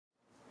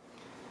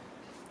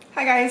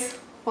Hi guys,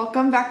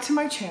 welcome back to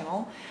my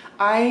channel.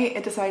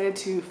 I decided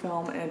to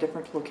film in a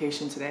different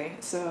location today,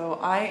 so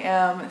I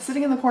am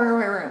sitting in the corner of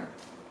my room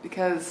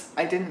because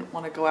I didn't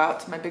want to go out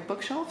to my big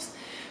bookshelves.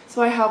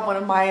 So I have one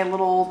of my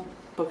little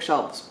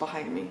bookshelves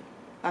behind me.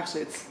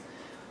 Actually, it's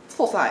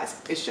full size.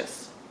 It's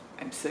just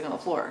I'm sitting on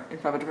the floor in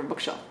front of a different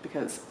bookshelf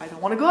because I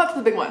don't want to go out to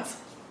the big ones.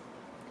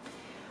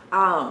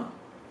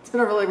 It's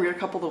been a really weird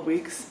couple of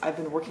weeks. I've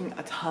been working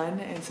a ton,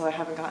 and so I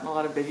haven't gotten a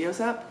lot of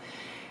videos up.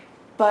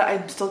 But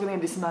I'm still getting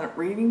a decent amount of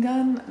reading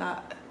done,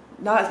 not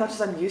as much as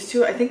I'm used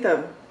to. I think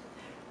the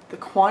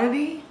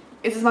quantity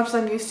is as much as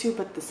I'm used to,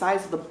 but the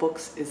size of the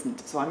books isn't.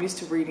 So I'm used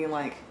to reading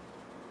like,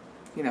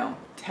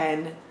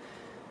 10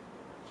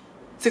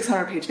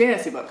 600-page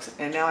fantasy books,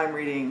 and now I'm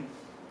reading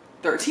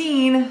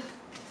 13.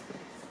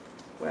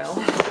 Well,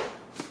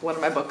 one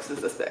of my books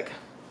is this big.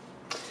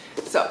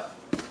 So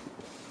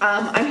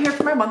I'm here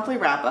for my monthly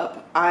wrap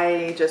up.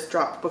 I just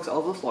dropped books all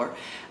over the floor.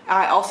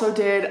 I also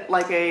did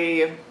like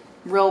a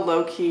real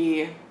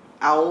low-key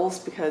owls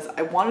because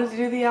I wanted to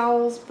do the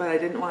owls, but I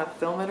didn't want to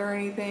film it or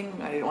anything.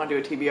 I didn't want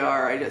to do a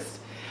TBR.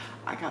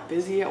 I got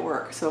busy at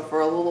work. So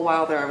for a little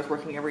while there, I was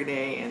working every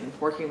day, and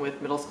working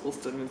with middle school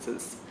students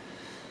is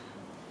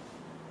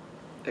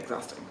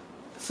exhausting.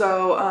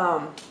 So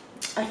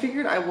I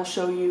figured I will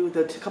show you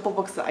the couple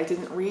books that I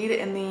didn't read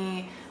in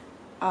the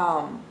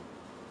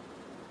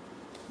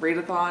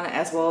readathon,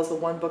 as well as the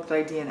one book that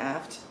I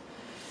DNF'd.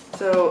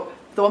 So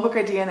the one book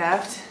I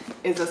DNF'd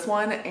is this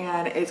one,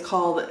 and it's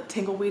called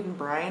Tingleweed and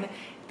Brine.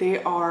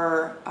 They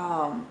are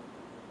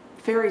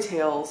fairy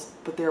tales,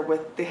 but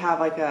they have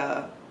like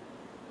a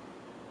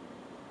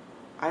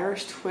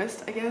Irish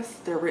twist, I guess.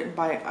 They're written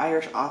by an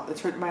Irish author.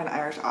 It's written by an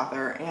Irish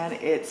author, and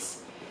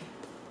it's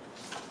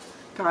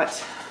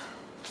got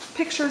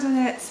pictures in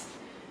it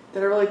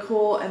that are really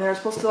cool, and they're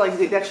supposed to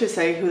they actually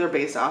say who they're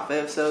based off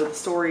of. So the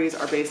stories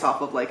are based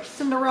off of like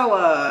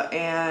Cinderella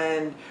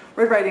and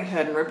Red Riding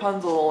Hood and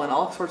Rapunzel and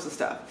all sorts of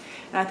stuff.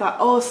 And I thought,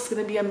 oh, this is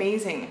gonna be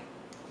amazing.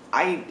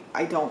 I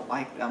don't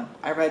like them.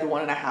 I read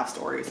 1.5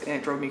 stories and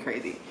it drove me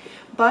crazy.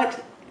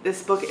 But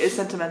this book is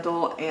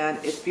sentimental and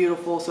it's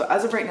beautiful. So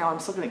as of right now, I'm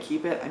still gonna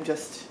keep it. I'm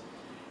just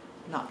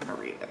not gonna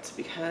read it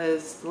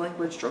because the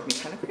language drove me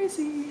kind of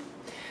crazy.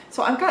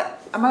 So I'm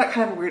at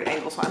kind of a weird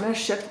angle, so I'm going to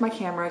shift my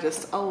camera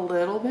just a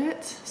little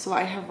bit so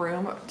I have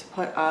room to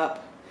put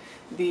up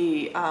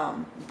the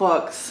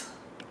books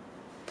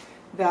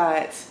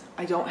that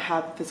I don't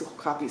have physical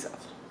copies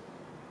of.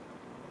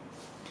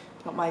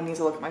 Don't mind me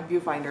to look at my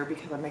viewfinder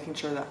because I'm making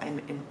sure that I'm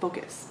in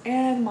focus.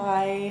 And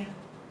my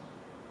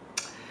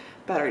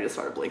battery just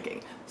started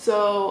blinking.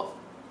 So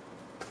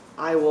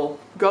I will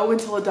go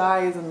until it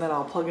dies, and then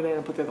I'll plug it in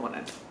and put the other one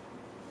in.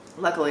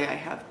 Luckily, I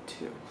have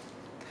two.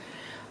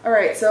 All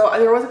right, so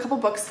there was a couple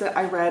books that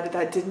I read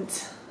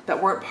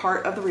that weren't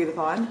part of the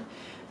readathon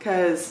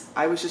because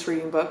I was just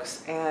reading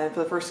books, and for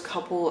the first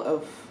couple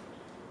of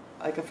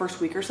a first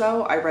week or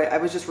so, I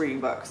was just reading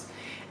books,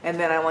 and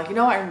then I'm like,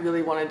 I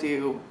really want to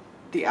do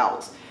the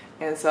owls,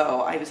 and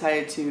so I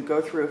decided to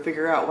go through and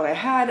figure out what I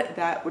had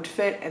that would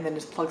fit, and then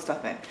just plug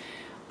stuff in.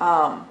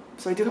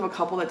 So I do have a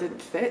couple that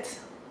didn't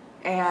fit,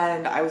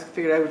 and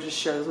figured I would just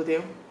share those with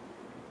you.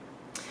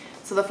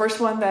 So the first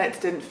one that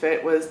didn't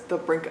fit was The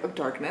Brink of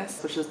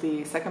Darkness, which is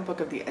the second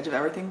book of the Edge of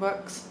Everything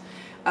books.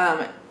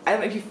 I don't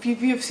know if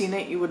you've seen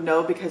it, you would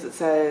know because it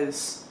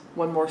says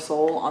One More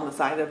Soul on the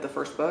side of the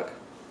first book.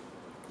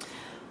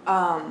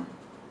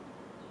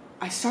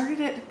 I started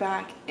it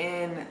back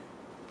in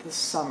the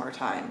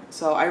summertime.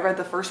 So I read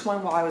the first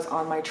one while I was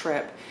on my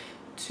trip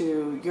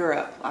to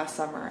Europe last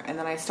summer, and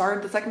then I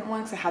started the second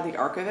one because I had the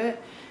arc of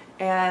it,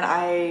 and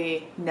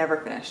I never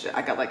finished it.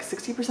 I got like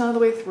 60% of the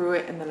way through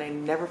it, and then I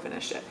never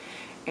finished it.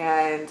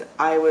 And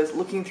I was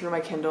looking through my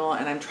Kindle,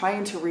 and I'm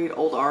trying to read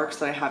old arcs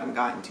that I haven't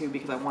gotten to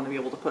because I want to be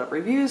able to put up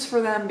reviews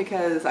for them,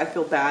 because I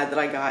feel bad that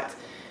I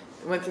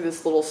went through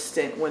this little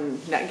stint when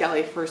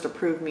NetGalley first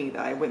approved me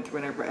that I went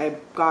through and I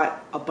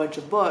got a bunch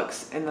of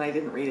books and then I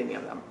didn't read any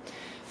of them.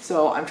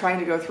 So I'm trying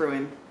to go through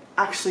and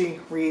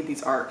actually read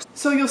these arcs.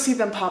 So you'll see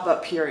them pop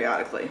up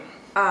periodically.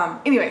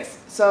 Anyways,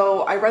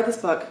 so I read this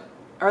book,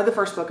 or the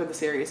first book of the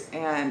series,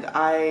 and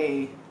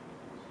I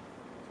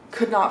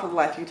could not for the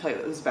life of you tell you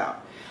what it was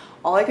about.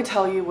 All I could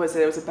tell you was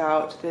that it was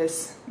about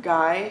this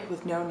guy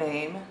with no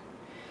name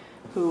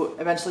who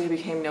eventually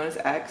became known as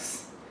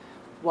X,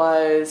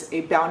 was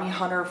a bounty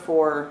hunter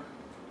for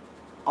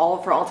all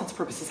intents and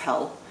purposes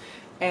hell,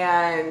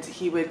 and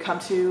he would come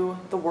to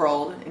the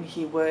world and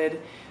he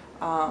would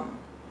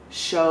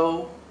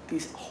show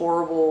these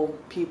horrible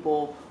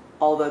people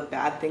all the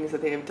bad things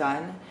that they have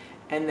done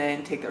and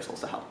then take their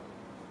souls to hell.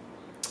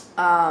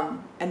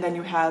 And then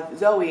you have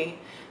Zoe,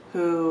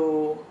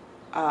 who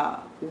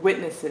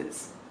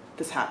witnesses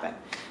this happen.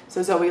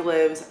 So Zoe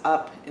lives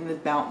up in the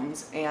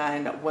mountains,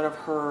 and one of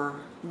her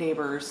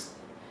neighbors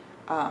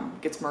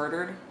gets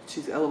murdered.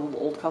 She's a little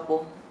old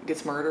couple,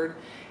 gets murdered,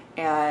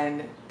 and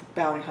the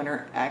bounty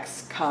hunter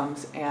X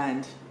comes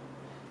and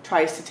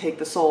tries to take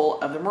the soul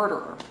of the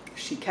murderer.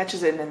 She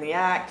catches it in the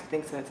act,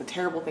 thinks that it's a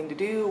terrible thing to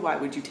do. Why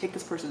would you take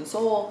this person's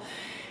soul?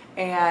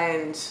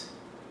 and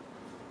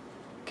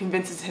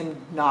convinces him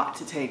not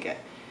to take it,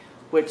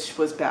 which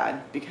was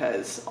bad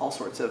because all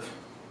sorts of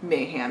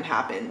mayhem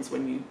happens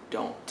when you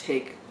don't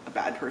take a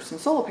bad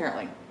person's soul,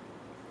 apparently.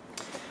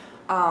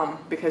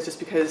 Because just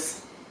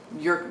because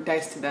you're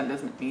nice to them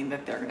doesn't mean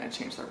that they're going to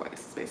change their ways.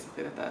 It's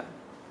basically the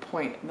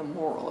point, the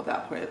moral of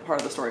that part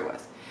of the story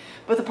was.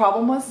 But the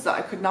problem was that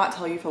I could not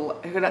tell you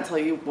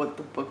what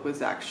the book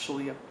was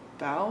actually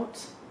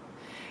about.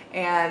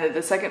 And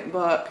the second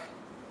book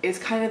is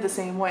kind of the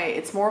same way.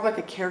 It's more of like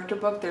a character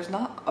book. There's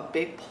not a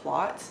big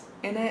plot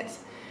in it.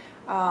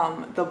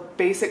 The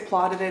basic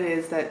plot of it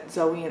is that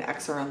Zoe and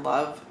X are in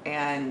love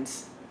and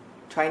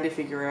trying to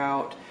figure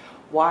out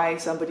why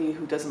somebody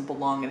who doesn't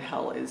belong in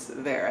hell is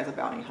there as a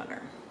bounty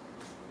hunter.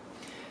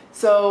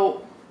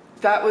 So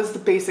that was the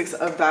basics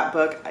of that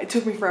book. It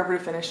took me forever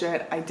to finish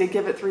it. I did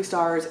give it 3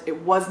 stars.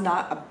 It was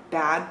not a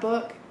bad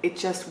book. It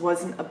just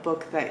wasn't a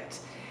book that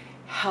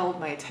held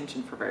my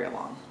attention for very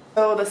long.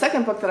 So the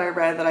second book that I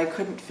read that I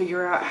couldn't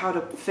figure out how to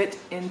fit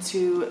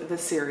into the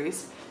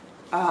series,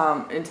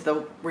 into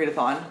the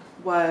readathon,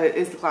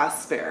 is The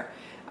Glass Spare.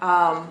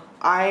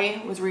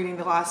 I was reading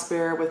The Glass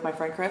Spare with my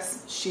friend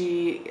Chris.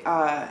 Me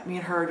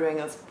and her are doing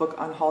this book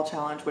on haul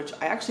challenge, which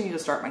I actually need to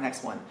start my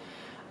next one.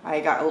 I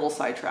got a little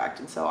sidetracked,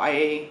 and so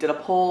I did a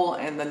poll,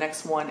 and the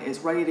next one is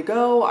ready to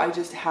go. I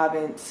just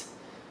haven't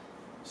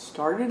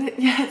started it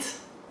yet.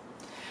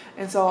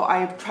 And so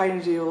I've tried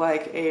to do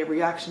like a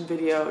reaction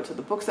video to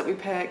the books that we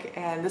pick,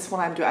 and this one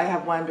I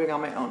have one I'm doing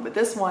on my own, but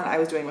this one I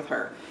was doing with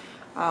her.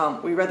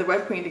 We read The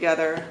Web Queen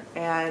together,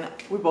 and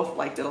we both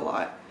liked it a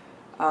lot.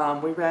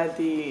 We read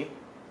the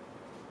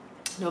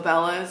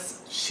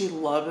novellas. She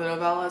loved the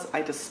novellas.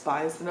 I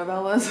despise the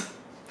novellas.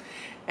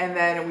 And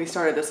then we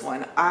started this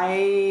one.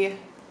 I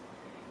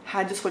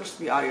had to switch to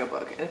the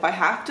audiobook. And if I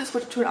have to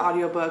switch to an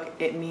audiobook,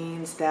 it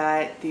means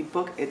that the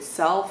book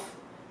itself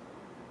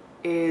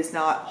is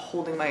not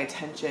holding my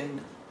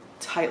attention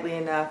tightly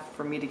enough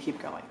for me to keep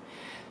going.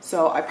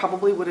 So I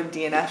probably would have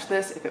DNF'd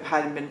this if it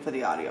hadn't been for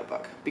the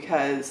audiobook,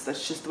 because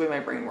that's just the way my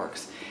brain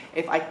works.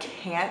 If I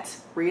can't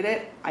read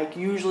it, I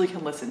usually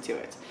can listen to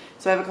it.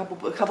 So I have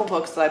a couple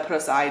books that I put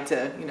aside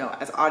to,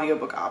 as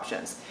audiobook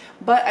options.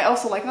 But I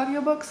also like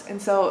audiobooks,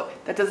 and so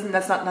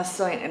that's not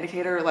necessarily an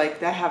indicator.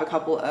 Like, I have a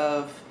couple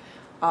of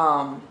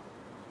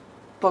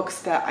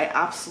books that I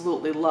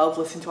absolutely love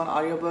listening to on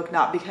audiobook,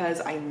 not because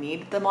I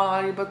need them on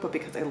audiobook, but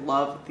because I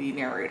love the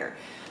narrator.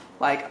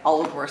 Like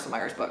all of Marissa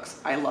Meyer's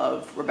books. I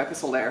love Rebecca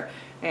Soler,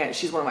 and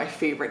she's one of my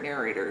favorite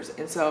narrators.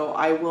 And so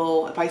I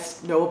will, if I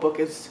know a book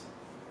is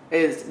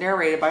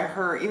narrated by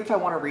her, even if I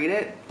want to read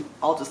it,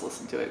 I'll just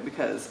listen to it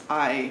because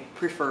I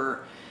prefer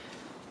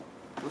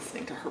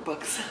listening to her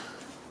books.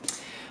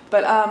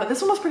 But this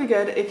one was pretty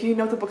good. If you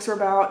know what the books are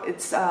about,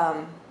 it's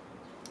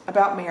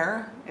about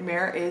Mare, and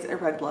Mare is a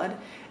red blood,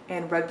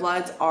 and red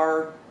bloods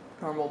are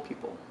normal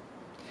people.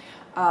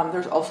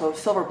 There's also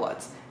silver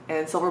bloods.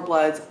 And silver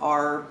bloods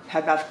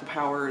have magical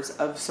powers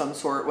of some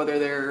sort, whether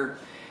they're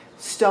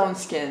stone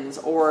skins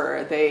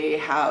or they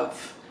have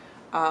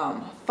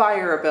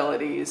fire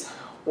abilities,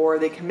 or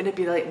they can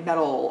manipulate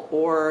metal,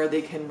 or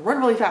they can run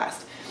really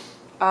fast.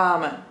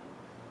 And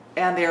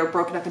they are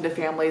broken up into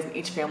families, and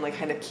each family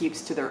kind of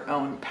keeps to their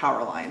own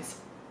power lines.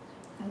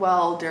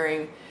 Well,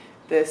 during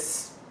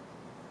this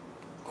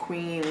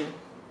queen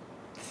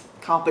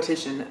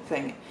competition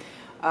thing,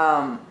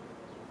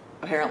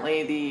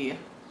 apparently the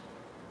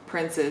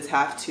princes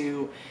have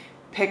to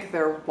pick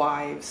their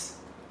wives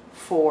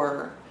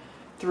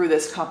through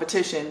this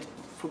competition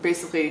for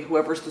basically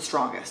whoever's the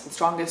strongest. The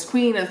strongest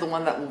queen is the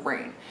one that will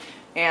reign.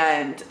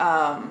 And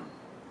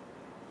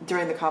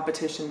during the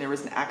competition, there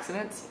was an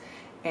accident,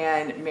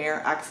 and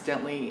Mare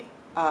accidentally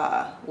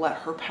let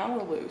her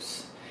power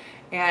loose.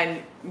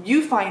 And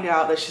you find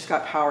out that she's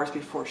got powers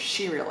before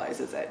she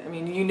realizes it. I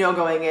mean,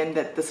 going in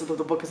that this is what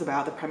the book is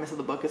about. The premise of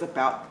the book is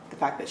about the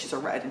fact that she's a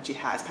red and she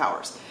has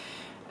powers.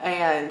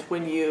 And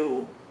when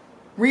you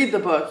read the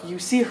book, you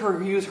see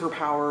her use her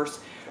powers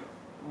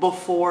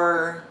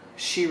before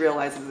she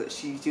realizes that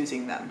she's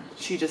using them.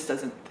 She just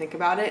doesn't think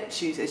about it.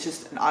 It's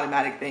just an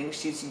automatic thing.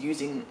 She's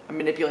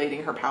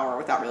manipulating her power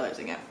without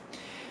realizing it.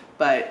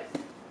 But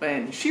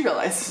when she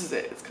realizes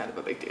it, it's kind of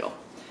a big deal.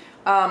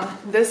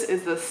 This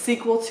is the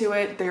sequel to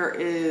it. There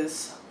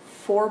is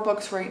 4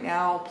 books right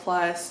now,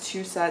 plus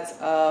 2 sets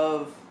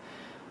of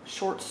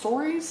short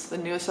stories. The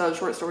newest set of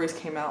short stories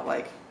came out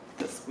like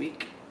this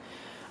week.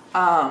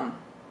 I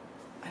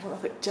don't know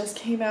if it just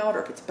came out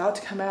or if it's about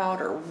to come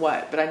out or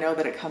what, but I know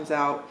that it comes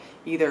out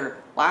either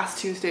last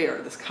Tuesday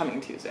or this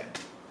coming Tuesday.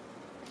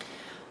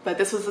 But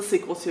this was the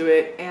sequel to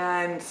it,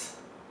 and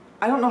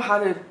I don't know how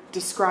to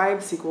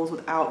describe sequels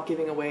without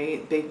giving away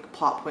big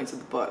plot points of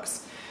the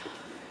books.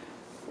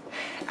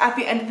 At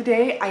the end of the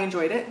day, I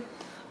enjoyed it.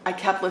 I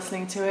kept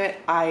listening to it.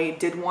 I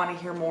did want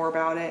to hear more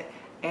about it,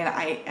 and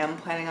I am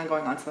planning on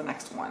going on to the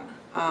next one.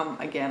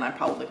 Again, I'm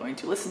probably going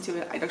to listen to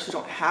it. I actually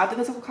don't have the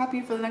physical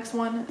copy for the next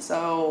one,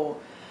 so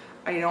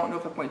I don't know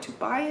if I'm going to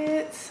buy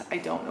it. I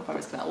don't know if I'm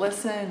just going to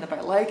listen. If I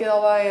like it,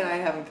 I'll buy it. I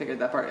haven't figured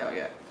that part out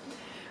yet.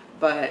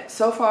 But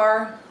so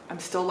far, I'm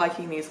still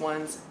liking these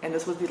ones, and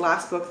this was the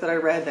last book that I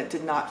read that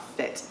did not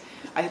fit.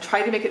 I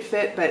tried to make it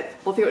fit, but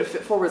the only thing it would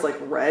fit for was like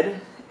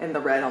red, and the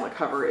red on the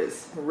cover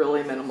is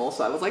really minimal,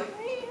 so I was like,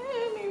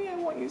 maybe I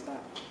won't use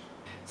that.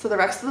 So the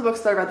rest of the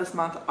books that I read this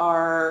month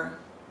are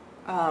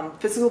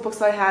physical books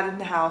that I had in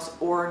the house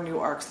or new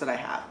ARCs that I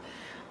have.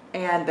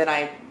 And then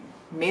I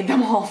made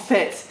them all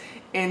fit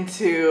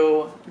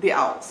into the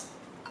owls.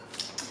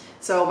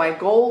 So my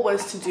goal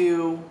was to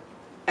do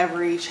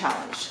every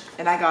challenge,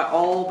 and I got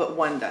all but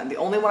one done. The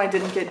only one I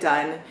didn't get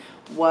done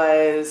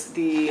was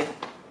the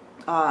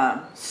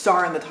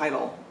star in the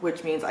title,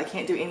 which means I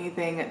can't do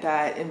anything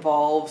that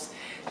involves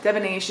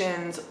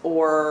divinations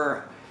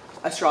or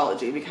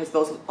astrology, because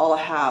those all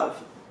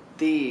have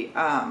the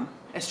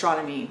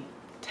astronomy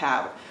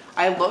tab.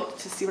 I looked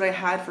to see what I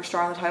had for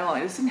star in the title,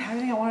 and I just didn't have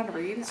anything I wanted to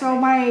read. So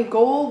my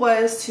goal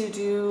was to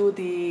do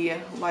the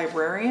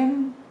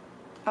librarian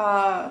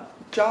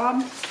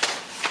job,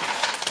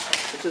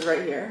 which is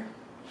right here.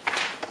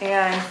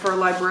 And for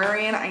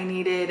librarian, I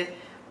needed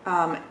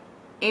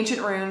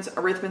ancient runes,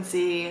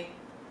 arithmancy,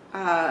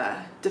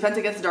 defense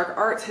against the dark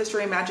arts,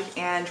 history, magic,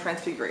 and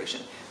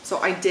transfiguration. So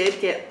I did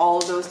get all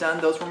of those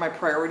done. Those were my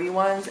priority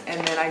ones,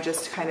 and then I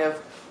just kind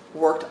of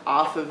worked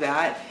off of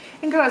that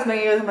and got as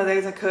many of them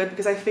as I could,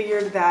 because I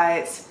figured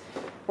that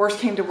worst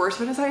came to worst,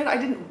 but I decided I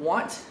didn't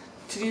want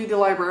to do the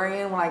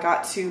librarian when I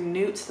got to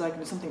Newt, so that I could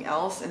do something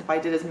else. And if I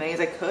did as many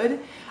as I could,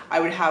 I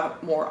would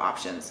have more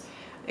options.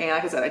 And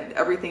like I said, I did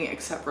everything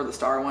except for the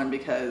star one,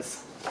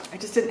 because I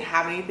just didn't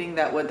have anything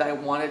that I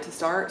wanted to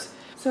start.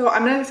 So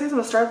I'm gonna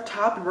start at the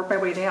top and work my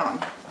way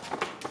down.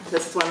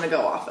 This is what I'm gonna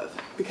go off of,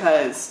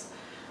 because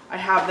I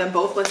have them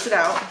both listed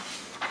out.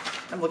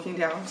 I'm looking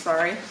down,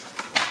 sorry.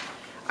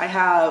 I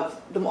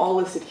have them all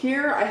listed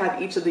here. I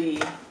have each of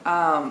the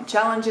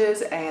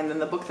challenges and then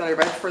the book that I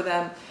read for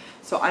them.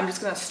 So I'm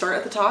just gonna start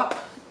at the top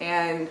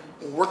and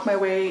work my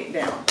way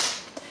down.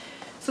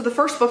 So the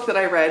first book that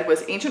I read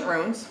was Ancient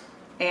Runes,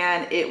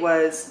 and it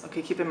was,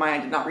 okay, keep in mind, I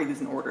did not read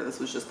these in order. This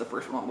was just the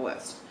first one on the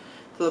list.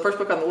 So the first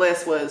book on the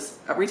list was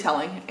a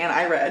retelling, and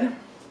I read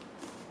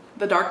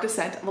The Dark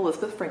Descent of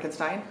Elizabeth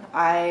Frankenstein.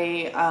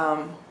 I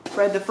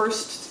read the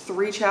first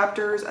 3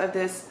 chapters of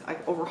this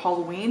over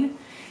Halloween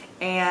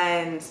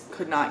and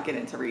could not get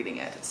into reading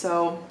it.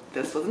 So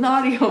this was an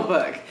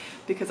audiobook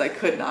because I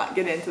could not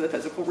get into the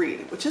physical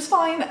read, which is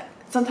fine.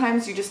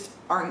 Sometimes you just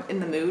aren't in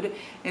the mood,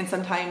 and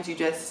sometimes you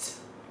just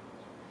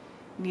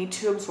need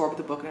to absorb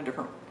the book in a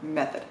different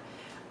method.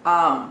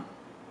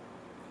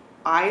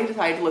 I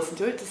decided to listen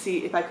to it to see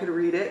if I could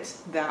read it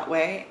that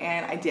way,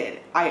 and I did.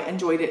 I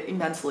enjoyed it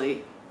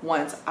immensely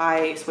once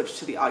I switched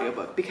to the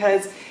audiobook,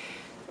 because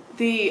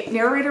the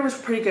narrator was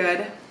pretty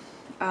good.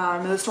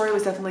 The story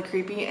was definitely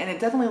creepy, and it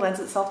definitely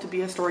lends itself to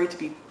be a story to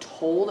be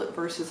told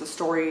versus a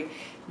story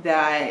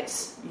that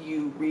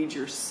you read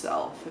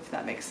yourself, if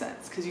that makes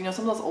sense. Because you know,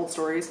 some of those old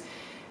stories,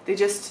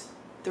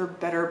 they're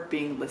better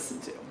being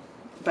listened to.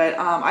 But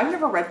I've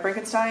never read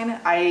Frankenstein.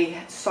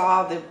 I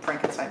saw the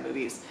Frankenstein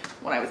movies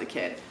when I was a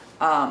kid.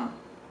 I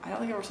don't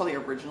think I ever saw the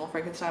original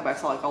Frankenstein, but I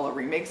saw like all the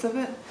remakes of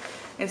it.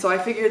 And so I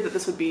figured that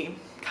this would be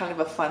kind of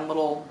a fun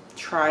little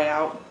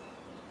tryout.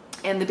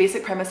 And the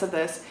basic premise of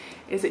this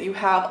is that you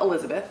have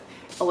Elizabeth.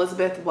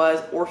 Elizabeth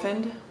was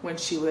orphaned when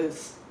she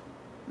was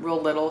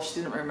real little.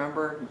 She didn't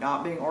remember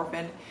not being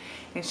orphaned.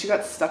 And she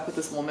got stuck with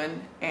this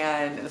woman,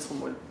 and this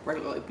woman would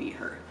regularly beat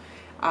her.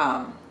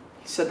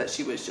 Said that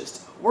she was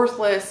just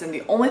worthless, and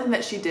the only thing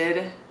that she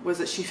did was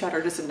that she fed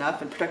her just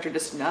enough and protected her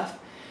just enough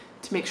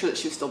to make sure that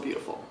she was still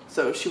beautiful.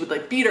 So she would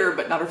like beat her,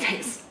 but not her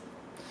face.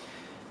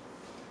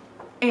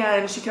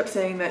 And she kept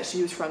saying that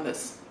she was from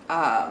this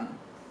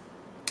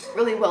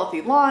really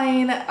wealthy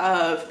line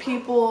of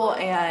people,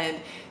 and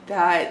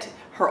that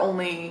her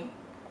only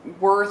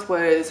worth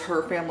was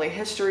her family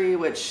history,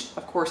 which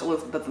of course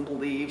Elizabeth doesn't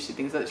believe. She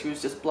thinks that she was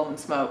just blowing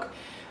smoke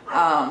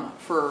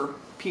for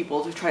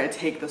people to try to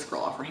take this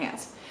girl off her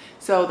hands.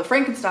 So the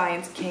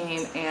Frankensteins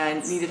came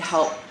and needed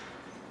help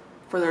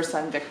for their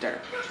son Victor.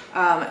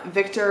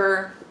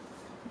 Victor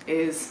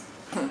is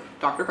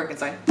Dr.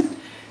 Frankenstein,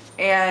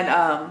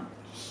 and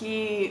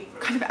he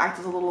kind of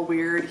acted a little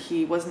weird.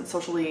 He wasn't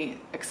socially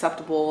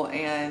acceptable,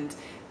 and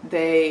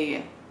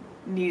they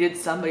needed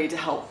somebody to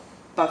help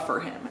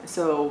buffer him.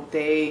 So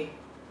they,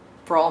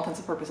 for all intents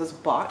and purposes,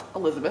 bought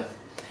Elizabeth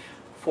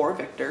for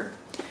Victor.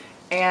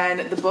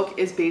 And the book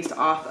is based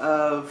off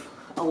of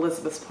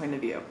Elizabeth's point of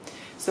view.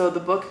 So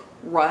the book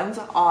runs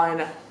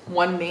on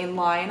one main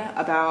line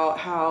about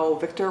how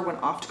Victor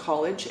went off to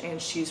college, and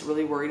she's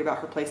really worried about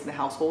her place in the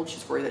household.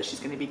 She's worried that she's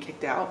going to be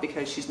kicked out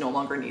because she's no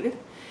longer needed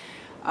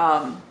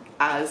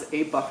as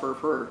a buffer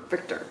for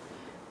Victor.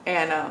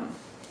 And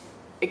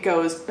it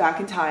goes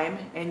back in time,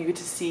 and you get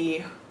to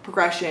see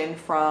progression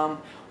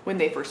from when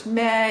they first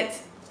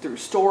met, through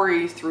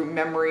stories, through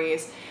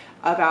memories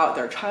about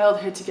their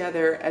childhood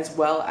together, as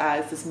well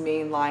as this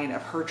main line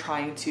of her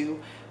trying to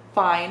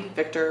find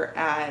Victor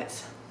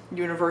at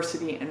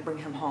university and bring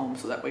him home,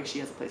 so that way she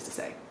has a place to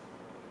stay.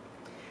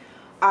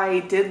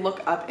 I did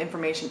look up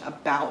information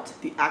about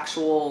the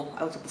actual,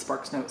 I looked up the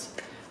Sparks notes,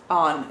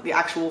 on the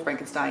actual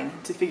Frankenstein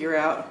to figure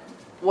out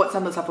what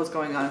some of the stuff was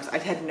going on, because I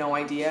had no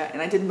idea,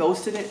 and I did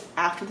most of it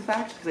after the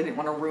fact because I didn't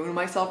want to ruin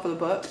myself for the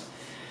book.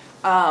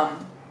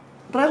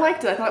 But I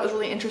liked it. I thought it was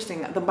really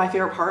interesting. My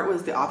favorite part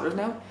was the author's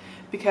note,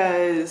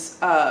 because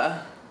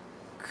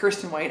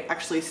Kirsten White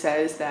actually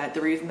says that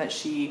the reason that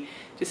she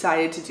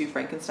decided to do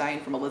Frankenstein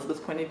from Elizabeth's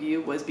point of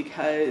view was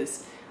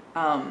because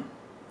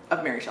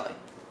of Mary Shelley.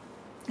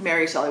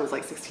 Mary Shelley was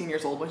like 16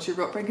 years old when she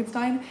wrote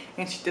Frankenstein,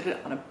 and she did it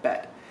on a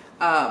bet.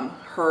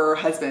 Her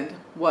husband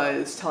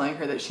was telling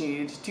her that she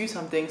needed to do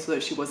something so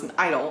that she wasn't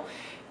idle,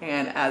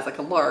 and as like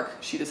a lark,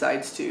 she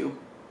decides to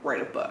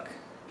write a book.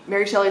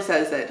 Mary Shelley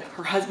says that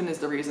her husband is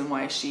the reason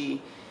why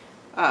she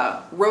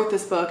wrote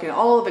this book, and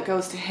all of it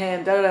goes to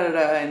him,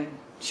 and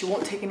she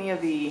won't take any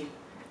of the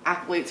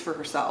accolades for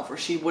herself, or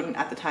she wouldn't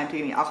at the time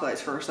take any accolades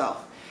for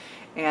herself.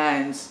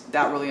 And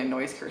that really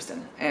annoys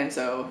Kirsten. And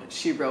so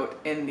she wrote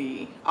in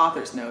the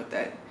author's note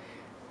that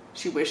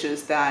she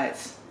wishes that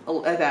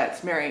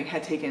Mary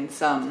had taken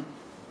some,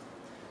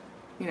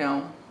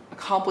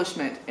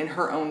 accomplishment in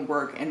her own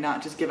work and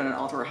not just given it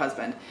all to her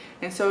husband.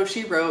 And so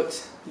she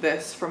wrote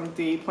this from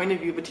the point of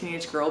view of a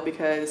teenage girl,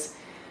 because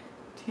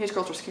teenage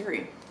girls are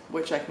scary,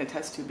 which I can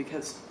attest to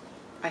because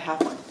I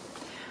have one.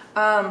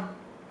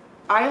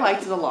 I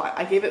liked it a lot.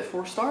 I gave it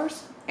 4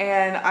 stars,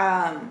 and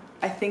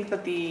I think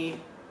that the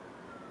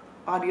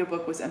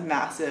audiobook was a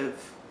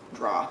massive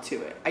draw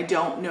to it. I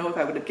don't know if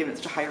I would have given it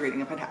such a high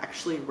rating if I'd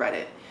actually read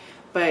it,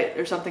 but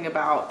there's something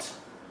about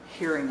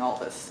hearing all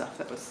this stuff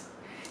that was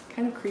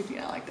kind of creepy,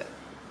 and I liked it.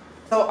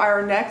 So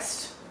our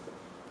next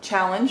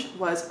challenge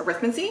was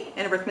arithmancy,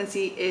 and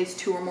arithmancy is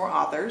 2 or more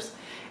authors,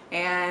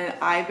 and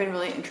I've been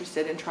really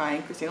interested in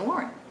trying Christina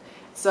Lauren.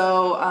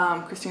 So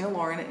Christina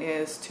Lauren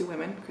is 2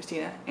 women,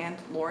 Christina and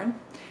Lauren,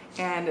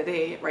 and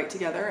they write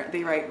together.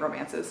 They write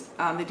romances.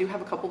 They do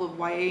have a couple of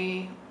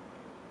YA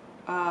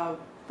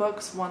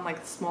books, one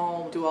like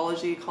small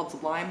duology called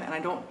Sublime, and I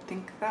don't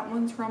think that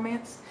one's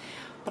romance,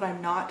 but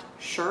I'm not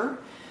sure.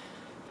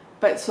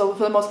 But so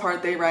for the most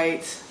part, they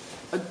write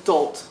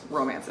adult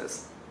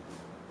romances,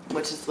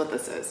 which is what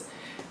this is.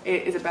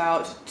 It is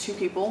about 2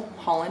 people,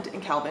 Holland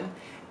and Calvin,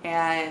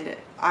 and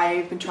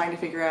I've been trying to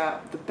figure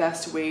out the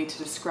best way to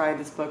describe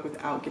this book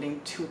without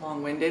getting too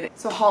long-winded.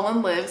 So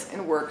Holland lives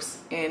and works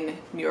in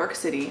New York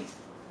City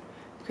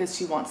because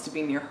she wants to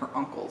be near her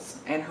uncles,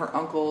 and her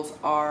uncles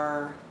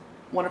are,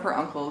 one of her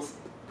uncles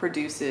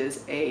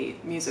produces a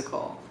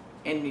musical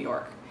in New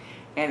York,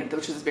 and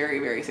which is very,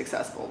 very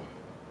successful.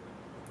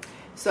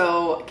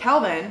 So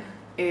Calvin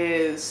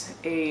is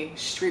a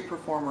street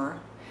performer,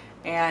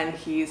 and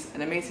he's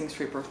an amazing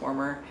street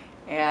performer,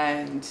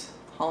 and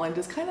Holland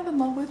is kind of in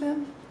love with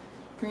him,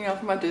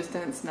 from a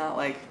distance, not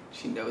like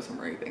she knows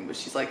him or anything, but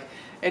she's like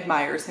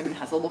admires him and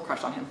has a little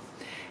crush on him.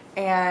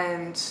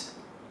 And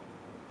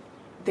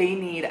they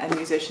need a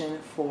musician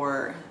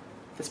for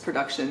this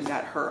production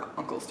that her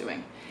uncle's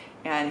doing,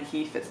 and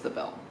he fits the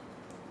bill,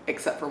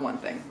 except for one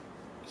thing: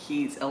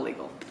 he's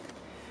illegal.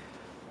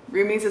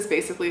 Roomies is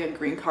basically a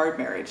green card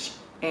marriage,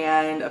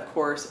 and of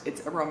course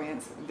it's a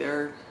romance.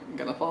 They're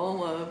gonna fall in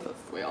love,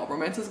 that's the way all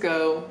romances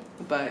go,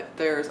 but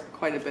there's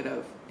quite a bit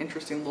of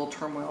interesting little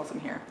turmoils in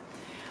here.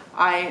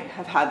 I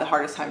have had the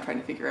hardest time trying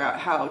to figure out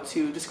how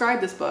to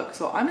describe this book,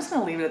 so I'm just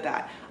gonna leave it at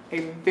that.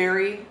 I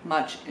very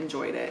much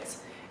enjoyed it,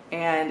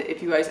 and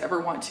if you guys ever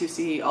want to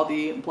see all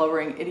the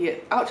blubbering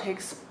idiot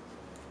outtakes,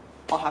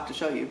 I'll have to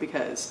show you,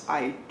 because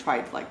I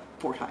tried like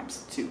 4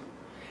 times to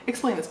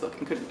explain this book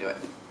and couldn't do it.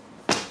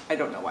 I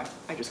don't know why,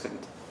 I just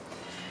couldn't.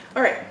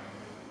 All right,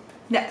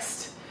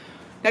 next.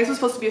 Next was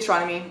supposed to be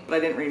astronomy, but I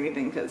didn't read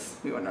anything because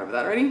we went over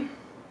that already.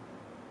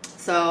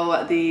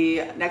 So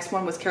the next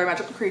one was Carry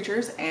Magical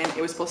Creatures, and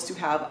it was supposed to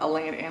have a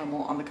land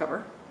animal on the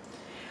cover.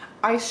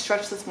 I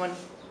stretched this one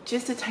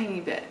just a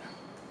tiny bit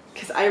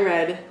because I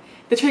read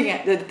the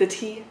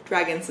Tea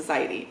Dragon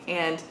Society,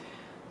 and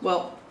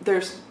well,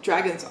 there's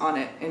dragons on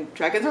it, and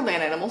dragons are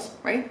land animals,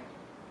 right?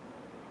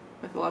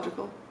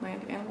 Mythological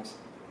land animals.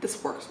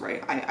 This works,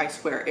 right? I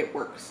swear it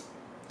works.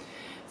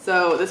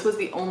 So this was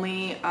the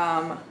only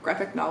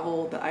graphic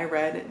novel that I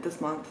read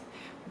this month,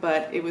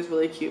 but it was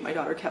really cute. My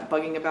daughter kept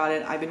bugging about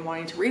it. I've been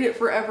wanting to read it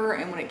forever,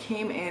 and when it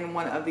came in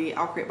one of the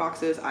Outcrate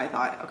boxes, I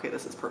thought, okay,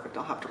 this is perfect.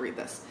 I'll have to read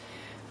this.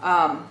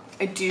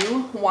 I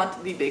do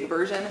want the big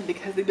version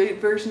because the big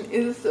version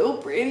is so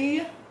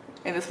pretty,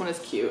 and this one is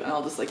cute, and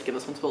I'll just like give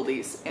this one to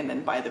Elise and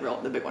then buy the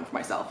big one for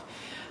myself.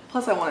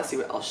 Plus, I want to see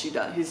what else she's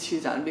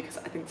done, because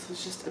I think this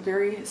was just a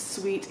very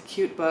sweet,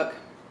 cute book.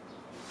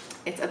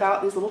 It's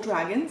about these little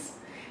dragons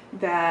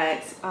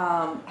that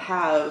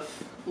have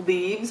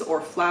leaves or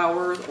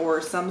flowers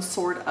or some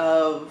sort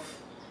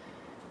of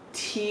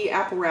tea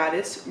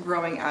apparatus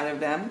growing out of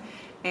them,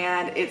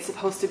 and it's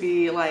supposed to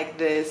be like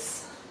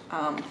this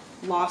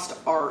lost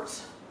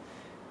art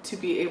to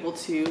be able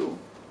to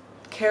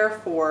care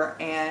for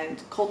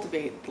and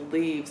cultivate the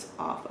leaves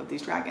off of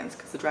these dragons,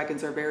 because the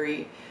dragons are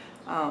very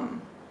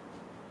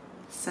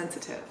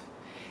sensitive,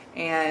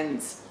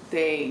 and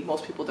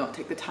most people don't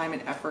take the time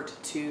and effort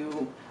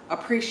to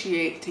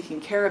appreciate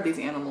taking care of these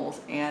animals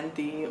and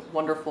the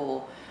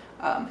wonderful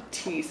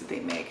teas that they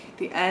make. At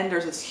the end,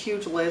 there's this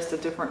huge list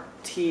of different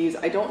teas.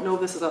 I don't know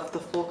if this is the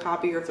full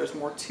copy or if there's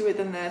more to it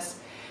than this,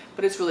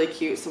 but it's really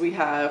cute. So we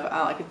have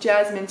like a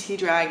jasmine tea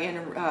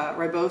dragon,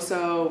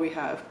 reboso, we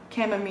have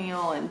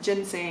chamomile and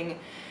ginseng,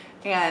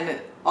 and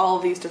all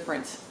of these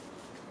different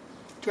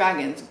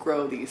dragons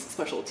grow these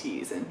special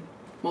teas, and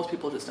most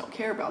people just don't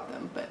care about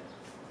them, but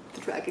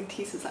the Dragon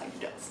Tea Society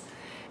does.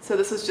 So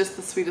this is just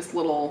the sweetest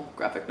little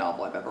graphic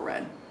novel I've ever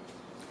read.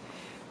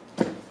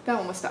 That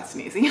one was fast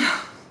and easy.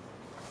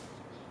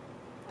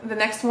 The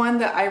next one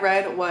that I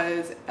read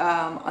was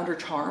Under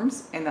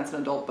Charms, and that's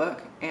an adult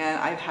book, and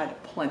I've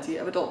had plenty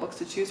of adult books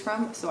to choose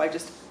from, so I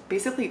just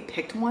basically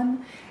picked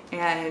one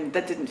and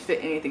that didn't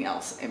fit anything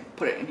else and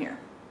put it in here.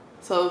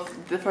 So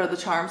for the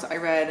Charms, I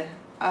read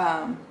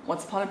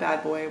Once Upon a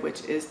Bad Boy,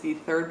 which is the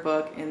third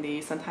book in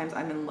the Sometimes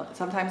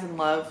in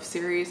Love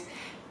series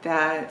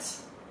that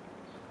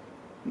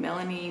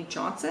Melanie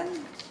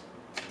Johnson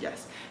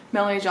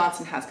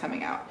has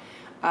coming out.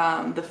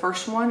 The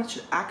first one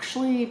should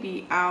actually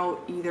be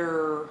out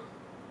either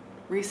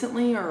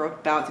recently or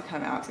about to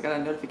come out, because I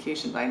got a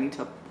notification that I need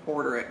to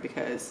order it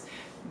because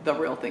the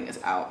real thing is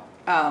out.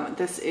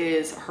 This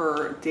is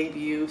her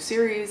debut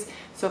series.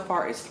 So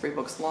far it's 3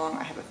 books long.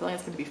 I have a feeling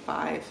it's going to be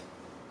 5.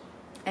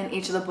 And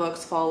each of the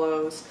books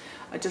follows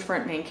a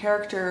different main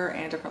character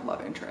and a different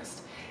love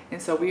interest.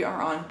 And so we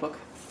are on book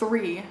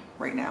 3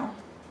 right now.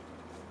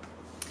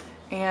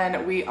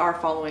 And we are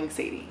following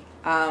Sadie.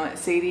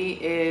 Sadie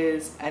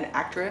is an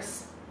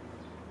actress,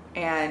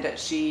 and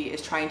she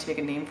is trying to make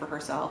a name for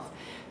herself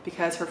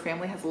because her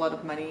family has a lot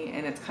of money,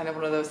 and it's kind of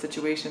one of those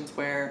situations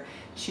where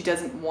she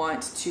doesn't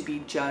want to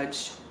be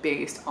judged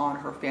based on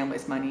her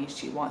family's money.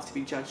 She wants to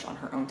be judged on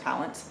her own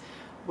talents,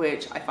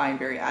 which I find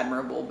very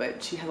admirable,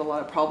 but she has a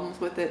lot of problems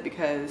with it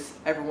because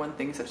everyone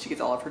thinks that she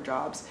gets all of her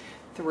jobs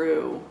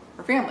through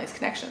her family's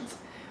connections.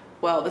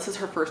 Well, this is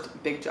her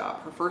first big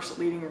job, her first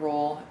leading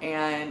role,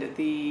 and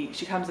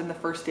she comes in the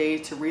first day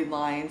to read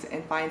lines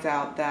and finds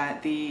out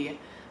that the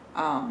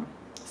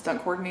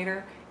stunt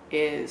coordinator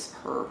is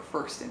her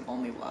first and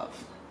only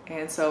love.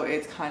 And so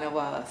it's kind of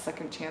a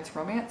second chance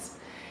romance,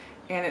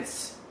 and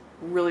it's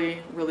really,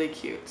 really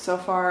cute. So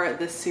far,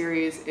 this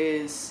series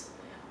is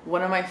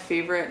one of my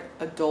favorite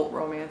adult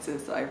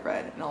romances that I've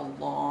read in a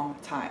long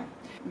time.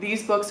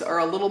 These books are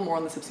a little more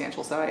on the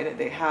substantial side.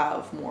 They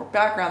have more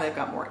background, they've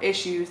got more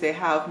issues, they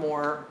have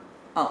more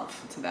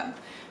oomph to them,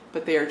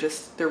 but they're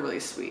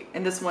really sweet.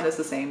 And this one is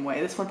the same way.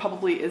 This one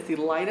probably is the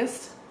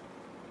lightest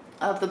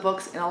of the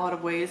books in a lot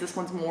of ways. This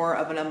one's more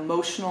of an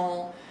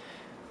emotional,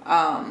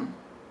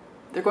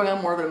 they're going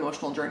on more of an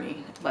emotional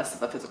journey, less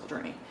of a physical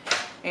journey.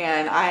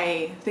 And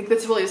I think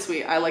that's really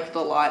sweet. I liked it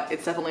a lot.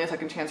 It's definitely a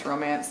second chance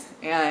romance,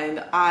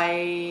 and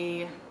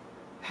I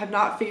have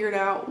not figured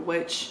out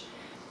which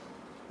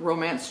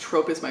romance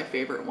trope is my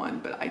favorite one,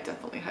 but I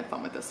definitely had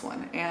fun with this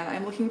one, and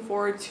I'm looking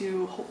forward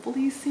to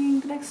hopefully seeing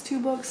the next 2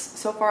 books.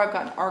 So far I've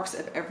gotten arcs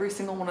of every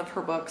single one of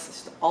her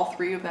books, all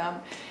 3 of them,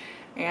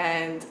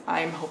 and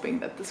I'm hoping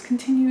that this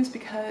continues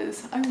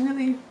because I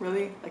really,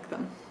 really like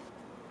them.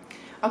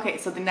 Okay,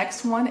 so the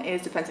next one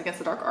is Defense Against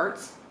the Dark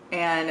Arts,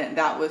 and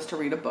that was to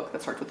read a book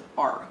that starts with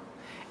R.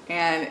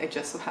 And it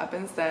just so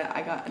happens that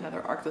I got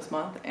another arc this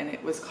month, and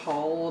it was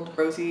called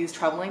Rosie's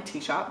Traveling Tea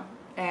Shop,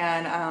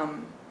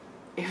 and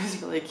it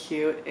was really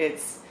cute. It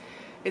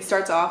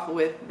starts off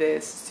with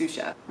this sous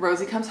chef.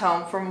 Rosie comes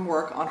home from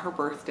work on her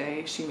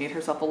birthday. She made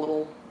herself a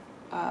little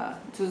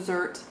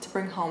dessert to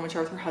bring home and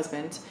share with her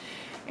husband,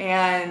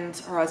 and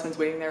her husband's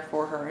waiting there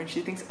for her, and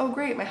she thinks, oh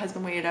great, my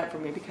husband waited up for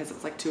me because it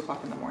was like 2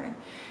 o'clock in the morning,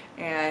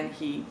 and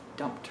he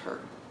dumped her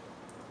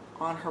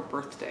on her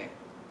birthday,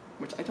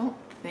 which I don't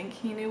think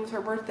he knew was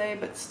her birthday,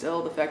 but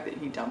still the fact that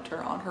he dumped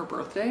her on her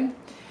birthday.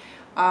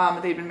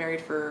 They'd been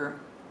married for,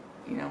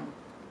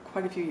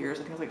 quite a few years.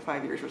 I think it was like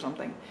 5 years or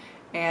something,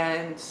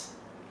 and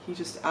he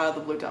just out of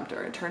the blue dumped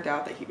her. It turned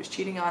out that he was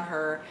cheating on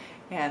her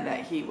and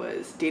that he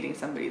was dating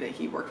somebody that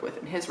he worked with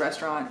in his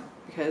restaurant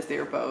because they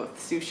were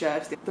both sous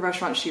chefs. The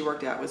restaurant she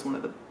worked at was one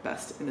of the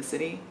best in the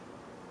city,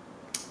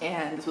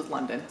 and this was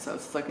London, so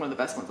it's like one of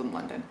the best ones in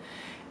London,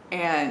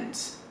 and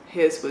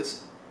his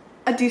was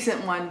a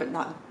decent one, but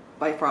not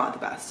by far not the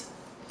best.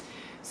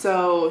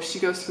 So she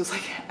goes through this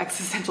like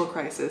existential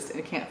crisis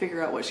and can't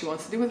figure out what she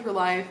wants to do with her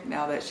life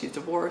now that she's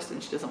divorced,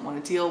 and she doesn't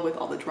want to deal with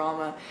all the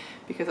drama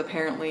because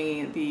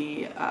apparently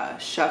the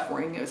chef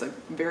ring is a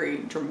very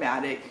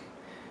dramatic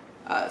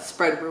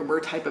spread rumor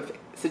type of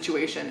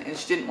situation, and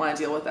she didn't want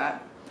to deal with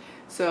that.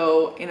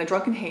 So in a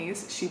drunken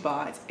haze, she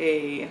bought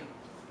a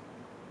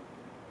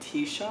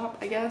tea shop,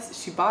 I guess.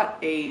 She bought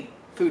a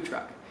food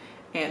truck,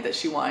 and that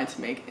she wanted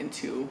to make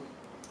into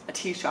a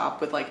tea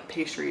shop with like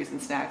pastries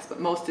and snacks, but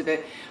most of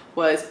it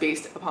was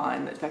based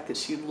upon the fact that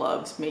she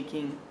loves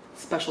making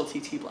specialty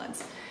tea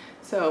blends.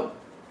 So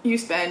you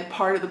spend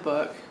part of the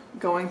book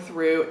going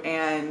through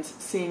and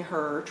seeing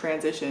her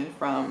transition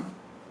from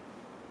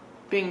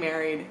being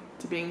married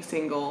to being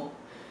single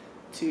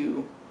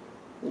to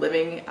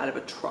living out of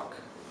a truck.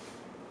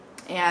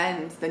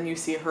 And then you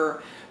see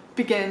her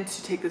begin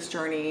to take this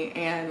journey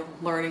and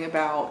learning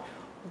about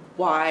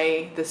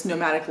why this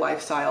nomadic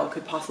lifestyle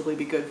could possibly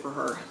be good for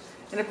her.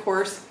 And of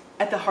course,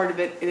 at the heart of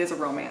it, it is a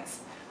romance.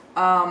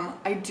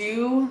 I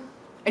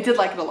did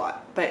like it a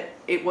lot, but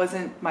it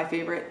wasn't my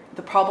favorite.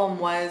 The problem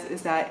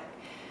is that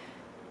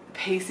the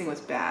pacing was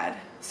bad.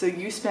 So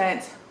you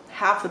spent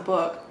half the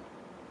book,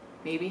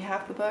 maybe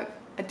half the book,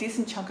 a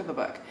decent chunk of the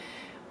book,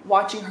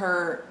 watching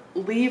her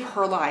leave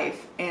her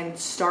life and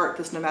start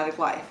this nomadic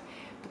life.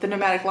 But the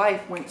nomadic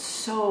life went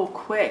so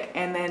quick,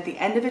 and then the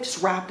end of it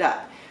just wrapped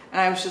up.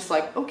 And I was just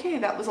like, okay,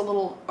 that was a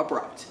little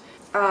abrupt.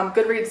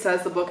 Goodreads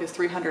says the book is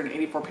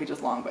 384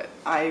 pages long, but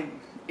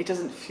it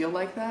doesn't feel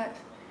like that.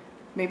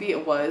 Maybe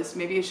it was.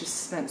 Maybe it's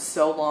just spent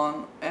so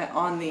long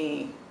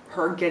on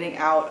her getting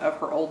out of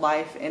her old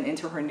life and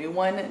into her new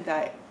one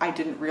that I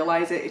didn't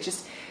realize it.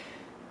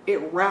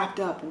 It wrapped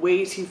up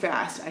way too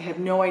fast. I have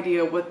no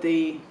idea what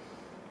the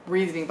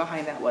reasoning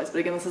behind that was. But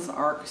again, this is an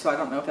ARC, so I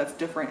don't know if that's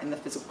different in the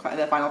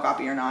final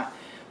copy or not.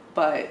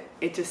 But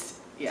it just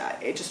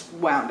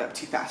wound up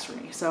too fast for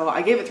me. So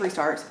I gave it 3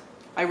 stars.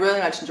 I really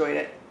much enjoyed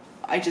it.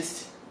 I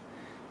just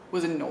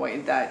was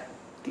annoyed that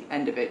the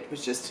end of it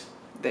was just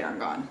there and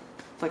gone.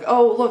 It's like,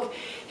 oh, look,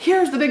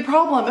 here's the big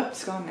problem. Oops,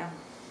 it's gone now.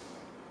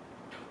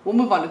 We'll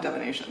move on to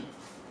divination.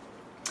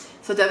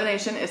 So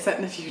divination is set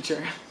in the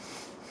future.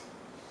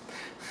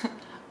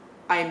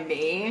 I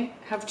may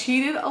have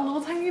cheated a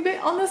little tiny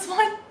bit on this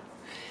one.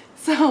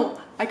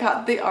 So I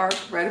got the ARC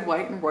red,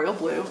 white, and royal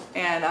blue,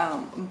 and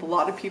a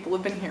lot of people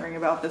have been hearing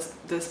about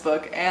this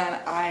book, and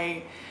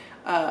I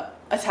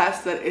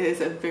attest that it is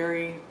a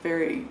very,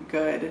 very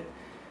good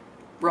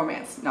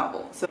romance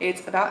novel. So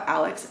it's about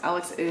Alex.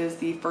 Alex is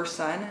the first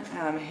son.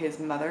 His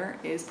mother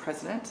is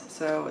president.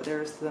 So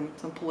there's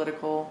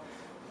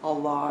a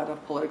lot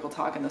of political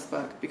talk in this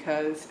book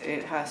because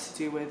it has to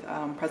do with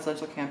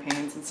presidential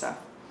campaigns and stuff.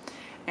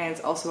 And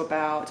it's also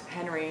about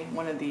Henry,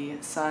 one of the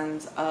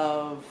sons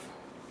of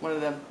one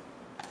of the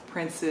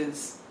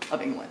princes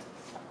of England.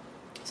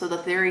 So the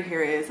theory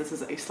here is this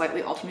is a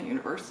slightly alternate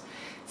universe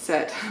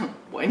set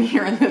 1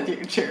 year in the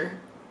future.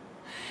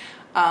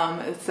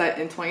 It's set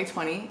in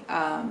 2020,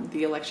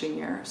 the election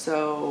year.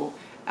 So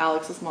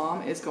Alex's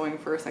mom is going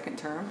for a second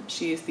term.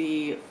 She is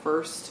the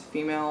first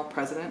female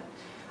president.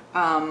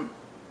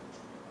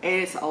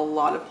 It's a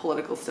lot of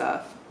political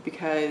stuff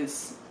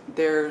because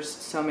there's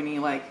so many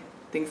like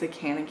things they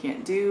can and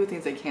can't do,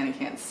 things they can and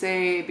can't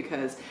say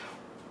because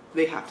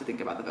they have to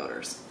think about the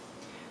voters.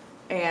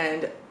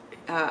 And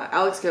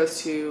Alex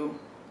goes to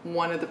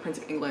one of the Prince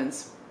of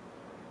England's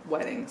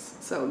weddings.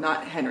 So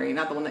not Henry,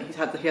 not the one that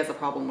he has a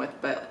problem with,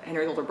 but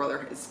Henry's older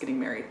brother is getting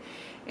married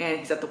and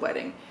he's at the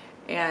wedding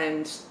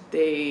and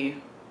they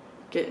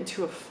get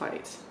into a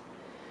fight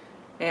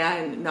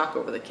and knock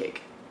over the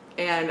cake.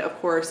 And of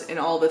course, in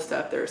all this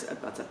stuff, there's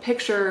lots of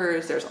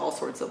pictures, there's all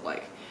sorts of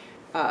like,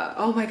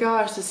 oh my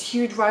gosh, this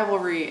huge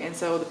rivalry. And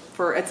so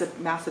it's a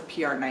massive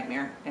PR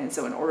nightmare. And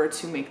so in order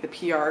to make the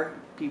PR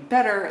be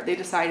better, they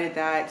decided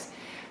that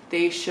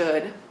they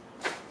should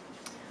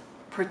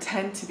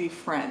pretend to be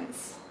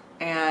friends.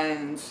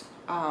 And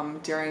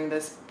during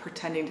this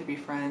pretending to be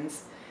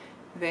friends,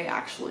 they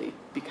actually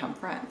become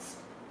friends.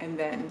 And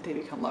then they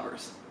become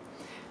lovers.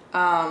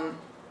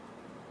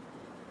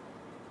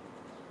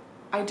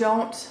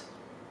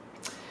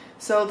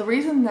 So the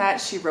reason that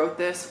she wrote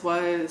this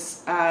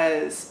was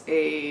as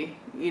she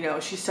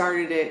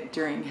started it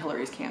during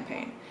Hillary's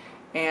campaign.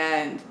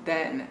 And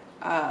then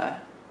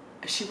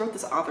she wrote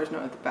this author's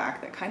note at the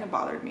back that kind of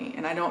bothered me.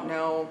 And I don't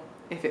know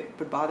if it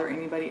would bother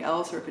anybody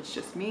else or if it's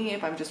just me,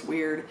 if I'm just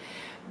weird.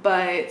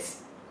 But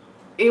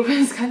it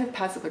was kind of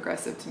passive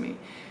aggressive to me.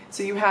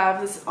 So you have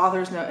this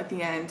author's note at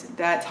the end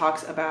that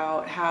talks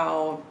about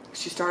how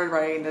she started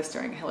writing this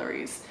during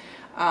Hillary's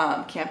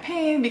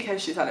campaign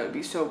because she thought it would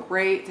be so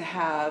great to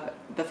have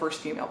the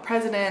first female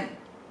president.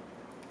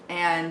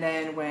 And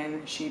then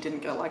when she didn't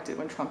get elected,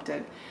 when Trump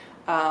did,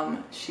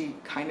 she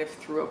kind of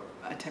threw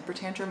a temper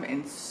tantrum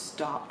and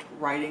stopped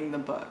writing the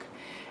book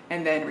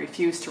and then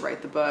refused to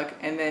write the book.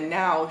 And then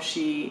now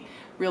she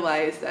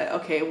realized that,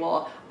 okay,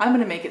 well, I'm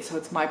going to make it so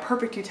it's my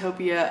perfect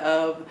utopia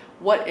of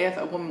what if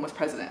a woman was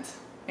president.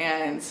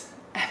 And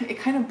it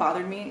kind of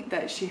bothered me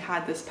that she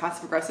had this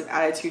passive aggressive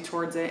attitude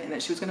towards it and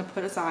that she was going to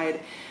put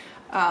aside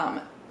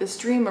this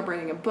dream of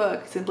writing a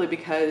book simply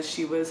because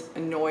she was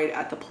annoyed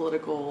at the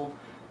political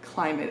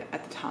climate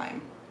at the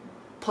time.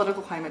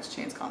 Political climates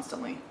change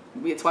constantly.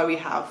 It's why we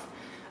have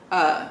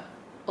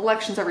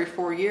elections every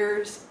 4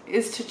 years,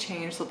 is to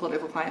change the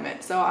political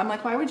climate. So I'm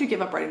like, why would you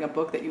give up writing a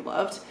book that you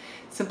loved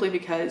simply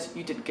because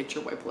you didn't get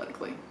your way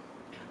politically?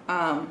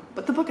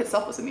 But the book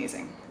itself was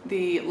amazing.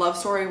 The love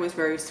story was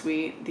very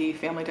sweet. The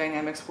family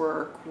dynamics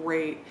were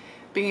great.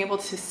 Being able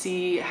to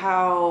see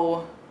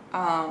how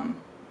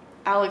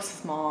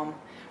Alex's mom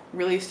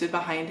really stood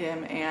behind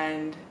him,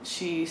 and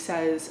she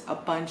says a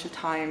bunch of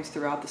times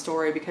throughout the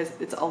story, because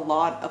it's a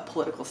lot of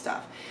political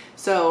stuff.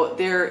 So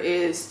there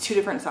is 2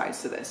 different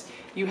sides to this.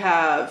 You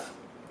have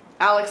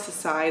Alex's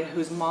side,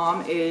 whose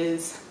mom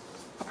is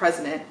a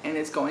president and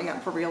is going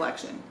up for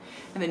re-election.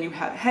 And then you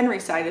have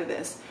Henry's side of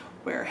this,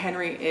 where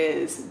Henry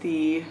is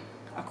a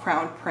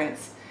crowned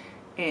prince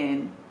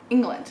in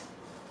England.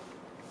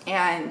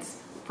 And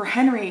for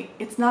Henry,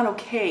 it's not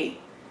okay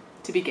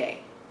to be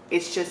gay.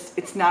 It's just,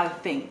 it's not a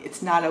thing.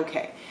 It's not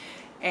okay.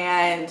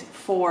 And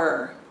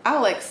for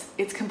Alex,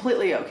 it's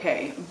completely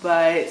okay,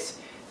 but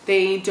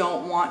they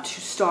don't want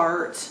to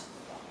start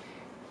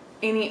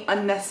any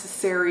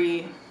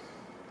unnecessary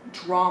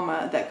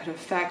drama that could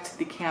affect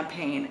the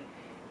campaign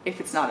if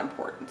it's not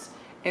important.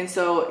 And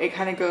so it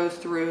kind of goes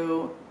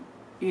through,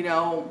 you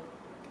know,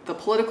 the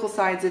political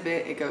sides of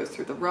it, it goes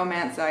through the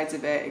romance sides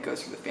of it, it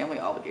goes through the family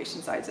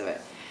obligation sides of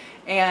it.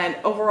 And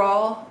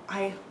overall,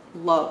 I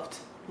loved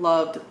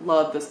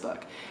this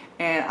book.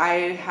 And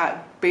I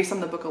had, based on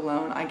the book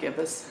alone, I give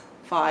this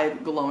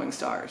 5 glowing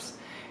stars.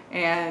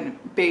 And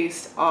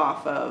based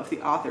off of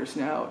the author's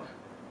note,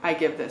 I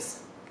give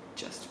this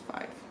just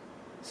 5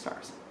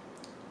 stars.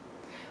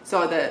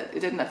 So that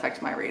it didn't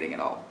affect my rating at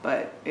all,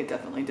 but it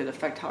definitely did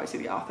affect how I see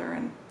the author,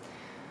 and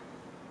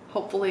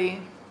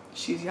hopefully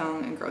she's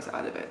young and grows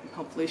out of it.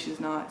 Hopefully she's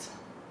not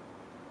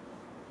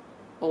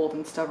old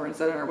and stubborn,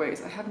 set in her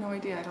ways. I have no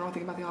idea. I don't know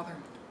anything about the author.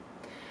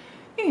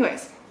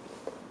 Anyways,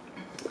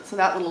 so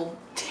that little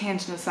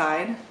tangent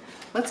aside,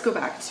 let's go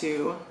back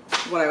to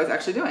what I was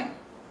actually doing.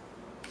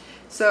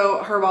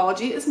 So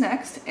herbology is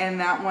next, and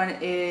that one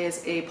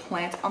is a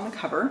plant on the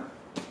cover.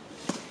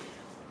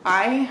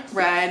 I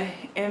read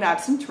In an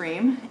Absent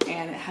Dream,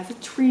 and it has a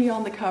tree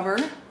on the cover.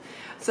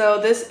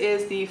 So this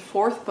is the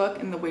 4th book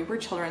in the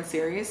Wayward Children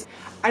series.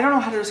 I don't know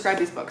how to describe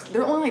these books.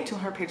 They're only like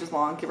 200 pages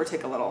long, give or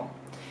take a little.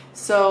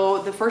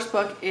 So the first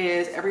book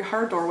is Every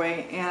Heart a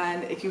Doorway,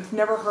 and if you've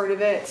never heard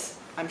of it,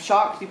 I'm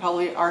shocked. You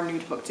probably are new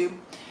to BookTube.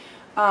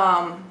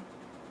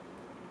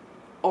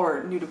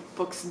 Or new to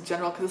books in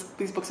general, because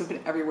these books have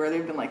been everywhere.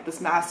 They've been like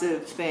this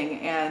massive thing,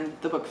 and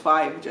the book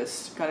 5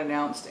 just got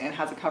announced and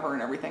has a cover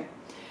and everything.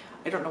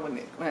 I don't know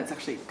when it's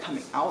actually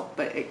coming out,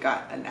 but it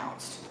got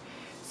announced.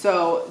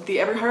 So the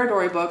Every Heart a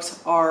Doorway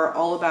books are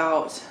all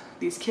about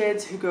these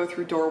kids who go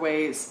through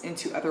doorways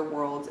into other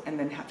worlds and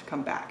then have to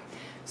come back.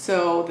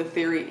 So the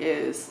theory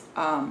is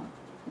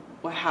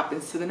what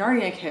happens to the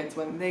Narnia kids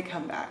when they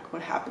come back?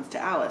 What happens to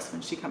Alice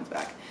when she comes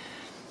back?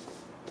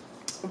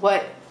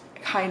 What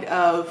kind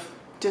of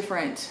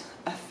different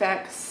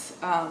effects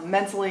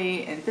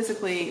mentally and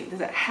physically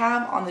does it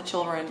have on the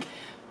children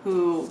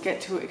who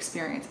get to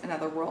experience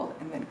another world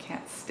and then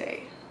can't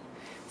stay?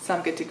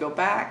 Some get to go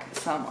back,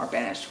 some are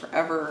banished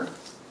forever,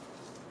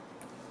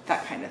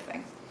 that kind of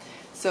thing.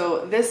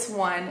 So this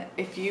one,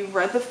 if you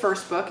read the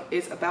first book,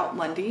 is about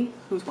Lundy,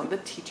 who's one of the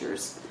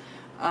teachers.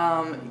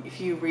 If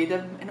you read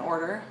them in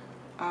order,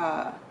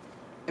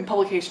 in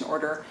publication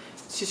order,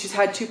 she's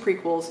had 2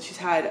 prequels. She's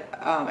had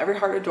Every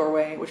Heart a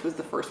Doorway, which was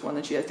the first one.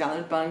 Then she has Down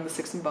and Among the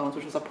Sticks and Bones,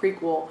 which was a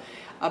prequel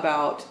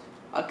about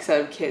a set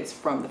of kids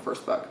from the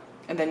first book.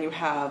 And then you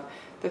have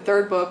the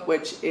 3rd book,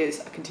 which is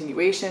a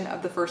continuation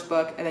of the first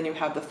book. And then you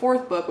have the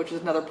 4th book, which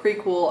is another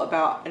prequel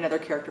about another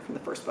character from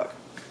the first book.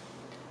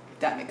 If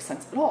that makes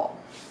sense at all.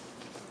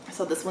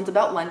 So this one's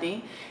about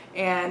Lundy,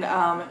 and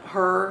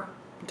her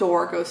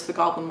door goes to the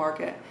goblin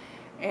market.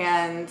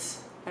 And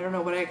I don't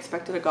know what I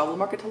expected a goblin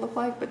market to look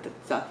like, but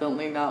that's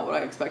definitely not what I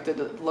expected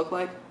it to look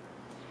like.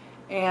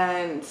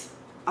 And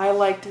I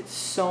liked it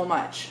so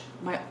much.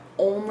 My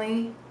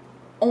only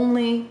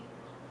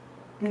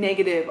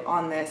negative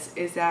on this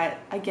is that,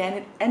 again,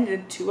 it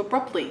ended too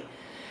abruptly.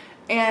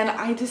 And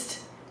I just,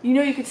 you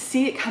know, you could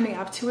see it coming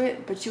up to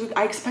it, but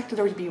I expected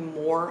there to be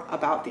more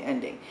about the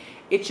ending.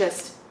 It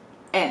just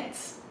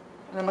ends.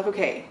 And I'm like,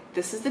 okay,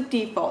 this is the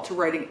default to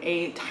writing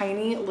a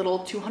tiny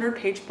little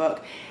 200-page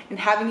book and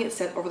having it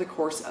set over the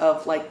course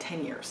of like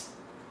 10 years.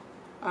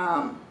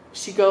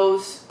 She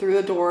goes through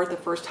the door the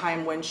first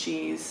time when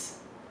she's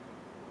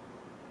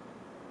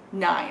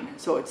 9.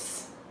 So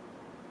it's,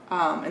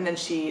 and then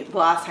the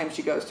last time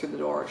she goes through the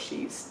door,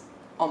 she's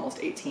almost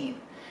 18.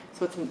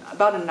 So it's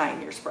about a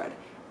 9-year spread.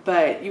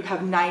 But you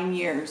have 9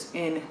 years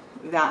in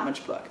that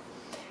much book.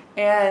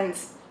 And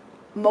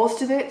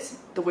most of it,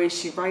 the way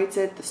she writes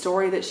it, the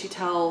story that she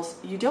tells,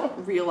 you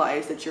don't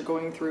realize that you're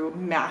going through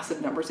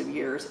massive numbers of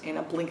years in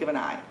a blink of an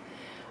eye.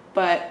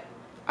 But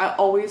I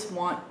always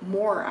want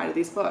more out of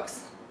these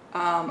books.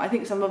 I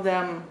think some of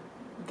them,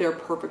 they're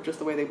perfect just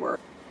the way they were.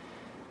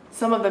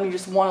 Some of them you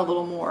just want a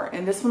little more.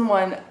 And this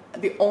one,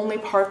 the only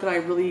part that I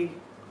really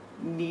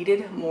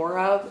needed more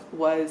of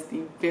was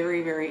the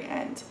very, very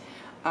end.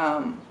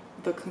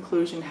 The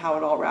conclusion, how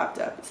it all wrapped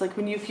up. It's like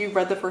if you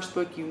read the first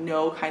book, you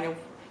know kind of,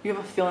 you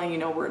have a feeling you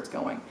know where it's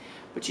going,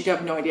 but you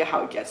have no idea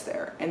how it gets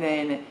there. And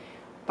then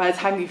by the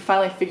time you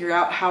finally figure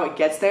out how it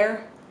gets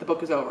there, the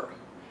book is over.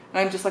 And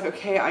I'm just like,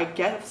 okay, I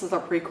get this is a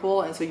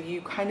prequel, and so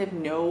you kind of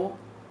know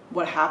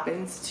what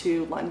happens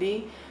to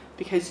Lundy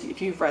because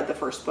if you've read the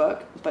first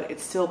book, but it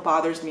still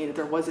bothers me that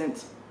there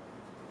wasn't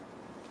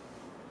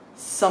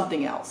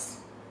something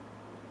else,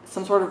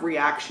 some sort of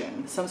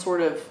reaction, some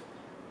sort of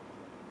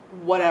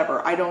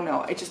whatever. I don't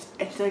know. I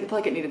feel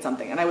like it needed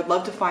something. And I would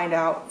love to find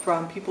out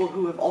from people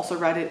who have also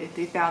read it if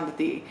they found that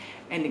the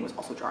ending was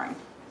also jarring.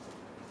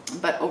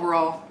 But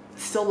overall,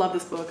 Still love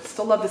this book,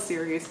 still love the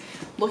series.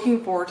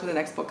 Looking forward to the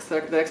next book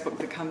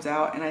that comes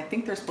out, and I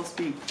think there's supposed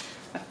to be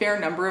a fair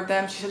number of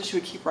them. She said she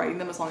would keep writing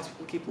them as long as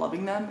people keep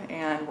loving them,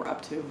 and we're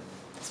up to,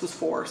 this was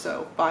 4,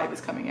 so 5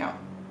 is coming out.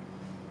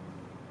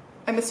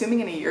 I'm assuming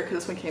in a year, because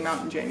this one came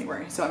out in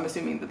January, so I'm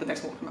assuming that the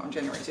next one will come out in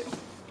January too.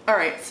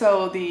 Alright,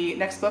 so the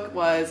next book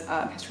was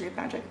History of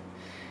Magic.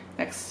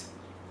 Next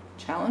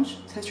challenge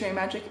is History of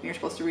Magic, and you're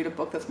supposed to read a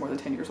book that's more than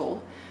 10 years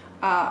old.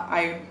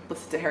 I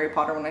listen to Harry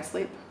Potter when I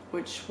sleep,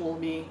 which will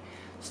be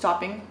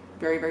stopping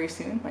very, very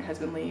soon. My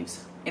husband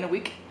leaves in a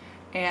week,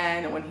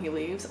 and when he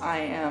leaves, I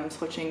am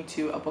switching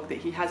to a book that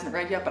he hasn't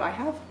read yet, but I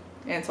have,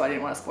 and so I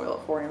didn't want to spoil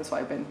it for him, so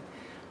I've been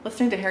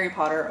listening to Harry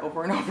Potter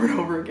over and over and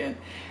over again,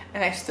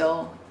 and I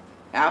still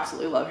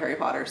absolutely love Harry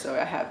Potter, so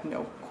I have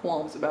no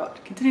qualms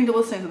about continuing to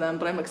listen to them,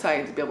 but I'm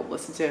excited to be able to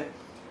listen to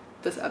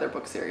this other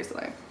book series that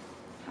I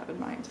have in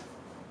mind.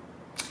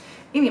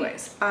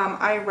 Anyways,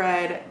 I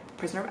read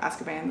Prisoner of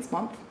Azkaban this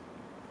month,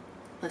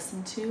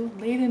 listened to,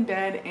 laid in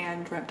bed,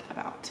 and dreamt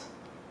about.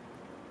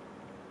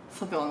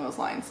 Something along those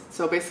lines.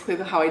 So basically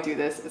how I do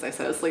this is I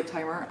set a sleep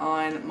timer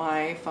on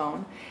my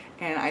phone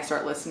and I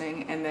start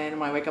listening, and then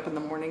when I wake up in the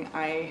morning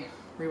I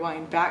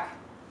rewind back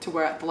to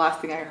where the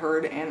last thing I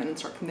heard and then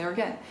start from there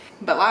again.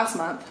 But last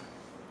month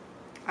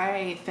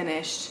I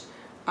finished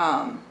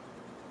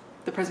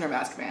The Prisoner of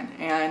Azkaban,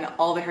 and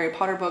all the Harry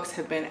Potter books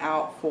have been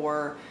out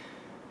for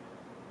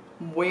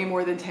way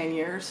more than 10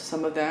 years,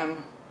 some of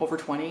them over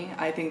 20.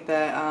 I think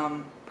that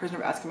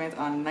Prisoner of Azkaban's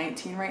on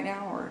 19 right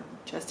now, or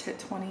just hit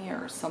 20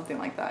 or something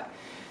like that.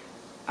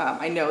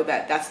 I know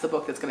that that's the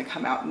book that's going to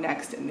come out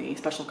next in the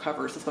special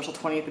covers, the special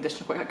 20th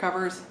edition quick cut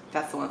covers.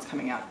 That's the one that's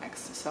coming out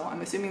next. So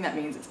I'm assuming that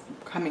means it's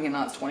coming in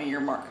on its 20-year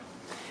mark.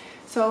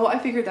 So I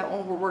figured that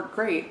one would work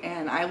great,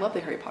 and I love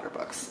the Harry Potter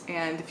books.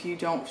 And if you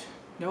don't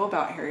know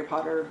about Harry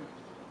Potter,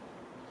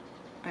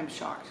 I'm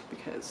shocked,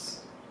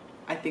 because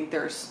I think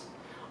there's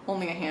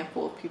only a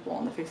handful of people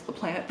on the face of the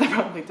planet that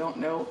probably don't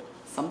know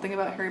something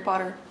about Harry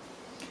Potter,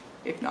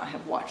 if not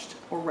have watched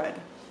or read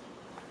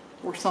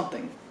or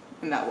something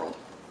in that world.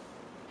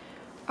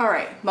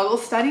 Alright, Muggle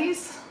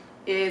Studies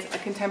is a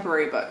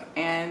contemporary book,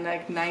 and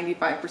like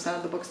 95%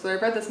 of the books that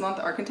I've read this month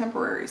are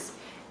contemporaries.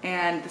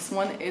 And this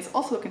one is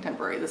also a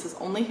contemporary. This is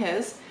only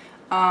his.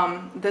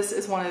 This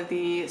is one of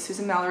the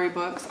Susan Mallory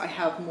books. I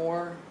have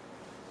more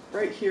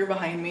right here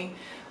behind me.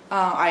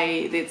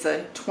 It's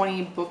a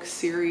 20 book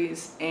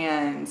series,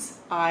 and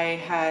I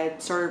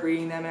had started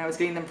reading them, and I was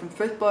getting them from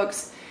thrift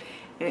books,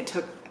 and it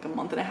took like a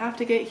month and a half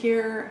to get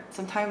here.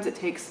 Sometimes it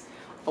takes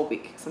a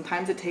week.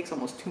 Sometimes it takes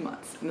almost 2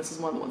 months, and this is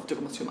one of the ones that took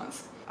almost 2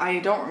 months. I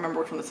don't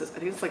remember which one this is. I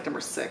think it's like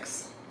number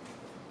 6.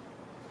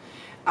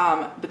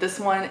 But this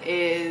one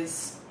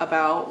is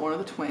about one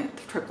of the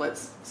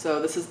triplets. So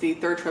this is the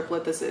third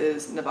triplet. This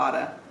is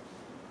Nevada.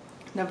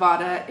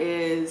 Nevada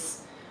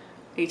is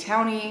a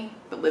townie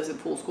that lives in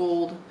Fool's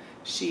Gold.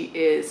 She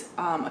is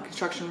a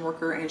construction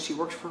worker, and she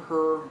worked for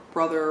her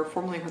brother,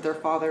 formerly their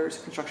father's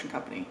construction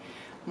company.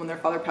 When their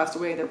father passed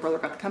away, their brother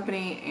got the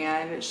company,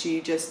 and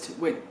she just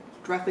went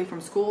directly from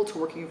school to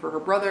working for her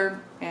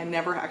brother and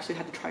never actually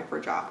had to try for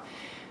a job.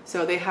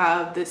 So they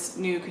have this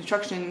new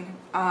construction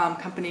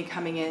company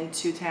coming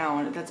into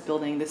town that's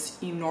building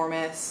this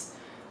enormous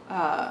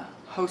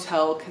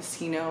hotel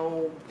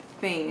casino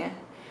thing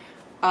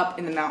up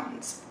in the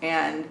mountains,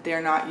 and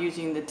they're not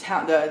using the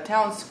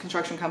town's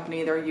construction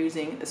company. They're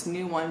using this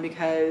new one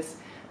because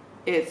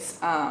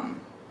it's on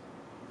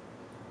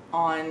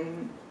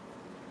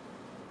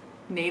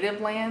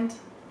native land,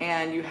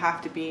 and you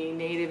have to be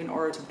native in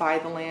order to buy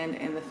the land,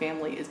 and the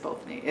family is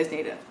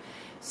native.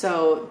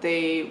 So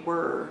they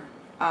were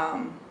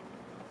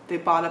they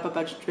bought up a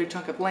big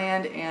chunk of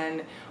land,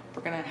 and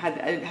we're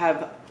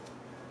gonna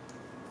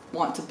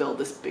want to build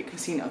this big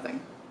casino thing.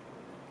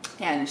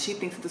 And she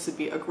thinks that this would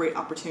be a great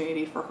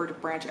opportunity for her to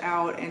branch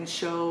out and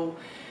show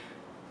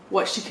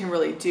what she can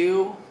really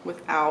do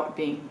without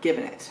being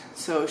given it.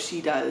 So she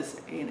does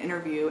an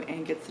interview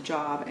and gets the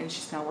job, and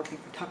she's now working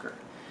for Tucker.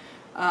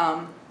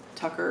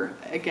 Tucker,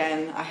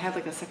 again, I had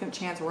like a second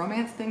chance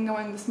romance thing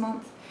going this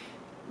month.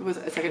 It was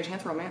a second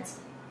chance romance.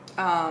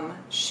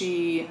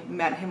 She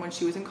met him when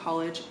she was in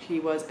college. He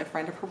was a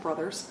friend of her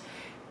brother's,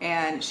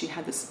 and she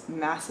had this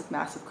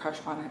massive crush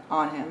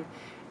on him.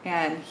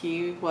 And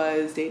he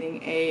was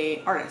dating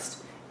a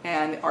artist,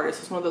 and the artist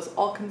was one of those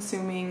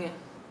all-consuming,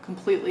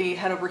 completely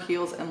head over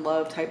heels in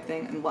love type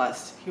thing, and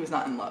lust. He was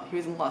not in love. He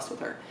was in lust with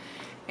her,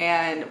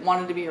 and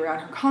wanted to be around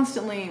her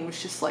constantly, and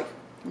was just like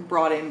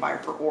brought in by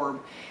her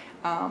orb.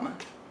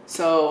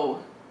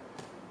 So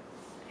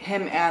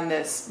him and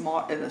this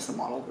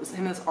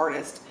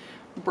artist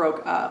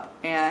broke up,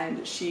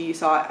 and she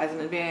saw it as an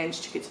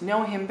advantage to get to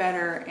know him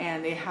better,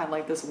 and they had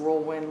like this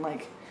whirlwind,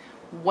 like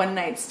one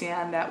night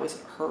stand that was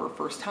her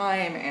first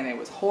time, and it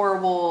was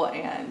horrible,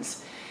 and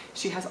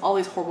she has all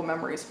these horrible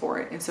memories for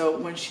it. And so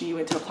when she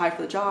went to apply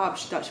for the job,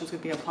 she thought she was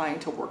going to be applying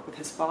to work with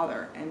his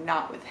father and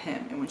not with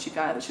him. And when she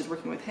found out that she was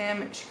working with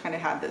him, she kind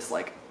of had this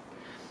like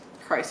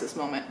crisis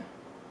moment.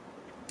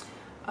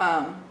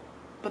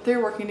 But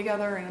they're working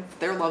together, and it's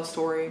their love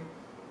story,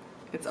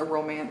 It's a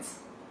romance.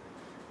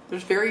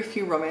 There's very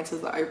few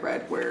romances that I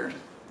read where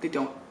they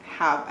don't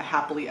have a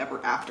happily ever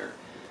after.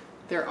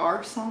 There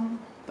are some,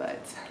 but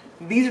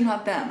these are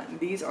not them.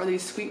 These are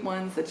these sweet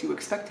ones that you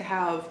expect to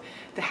have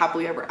the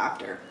happily ever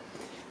after.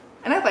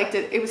 And I liked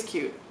it. It was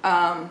cute.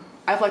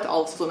 I've liked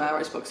all of Slim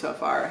Adder's books so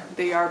far.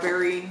 They are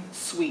very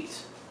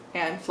sweet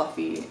and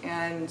fluffy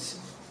and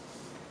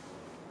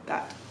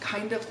that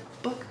kind of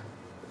book.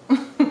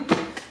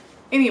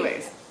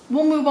 Anyways,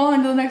 we'll move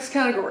on to the next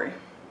category.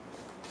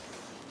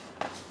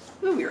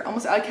 Ooh, we're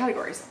almost out of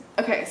categories.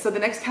 Okay, so the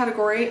next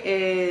category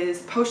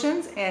is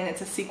potions, and it's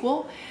a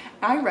sequel.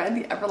 I read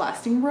The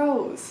Everlasting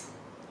Rose.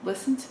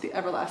 Listen to The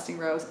Everlasting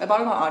Rose. I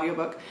bought it on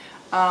audiobook.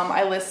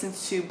 I listened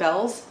to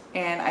Bells,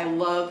 and I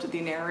loved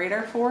the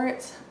narrator for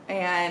it.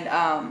 And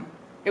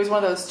it was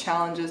one of those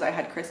challenges. I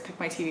had Chris pick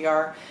my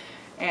TBR,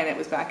 and it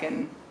was back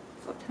in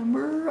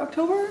September,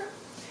 October.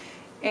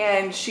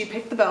 And she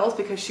picked the Bells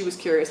because she was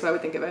curious what I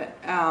would think of it.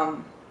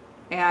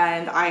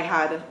 And I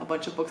had a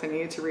bunch of books I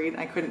needed to read,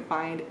 and I couldn't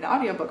find an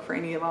audiobook for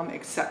any of them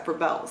except for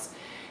Bells.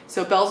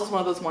 So Bells was one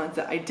of those ones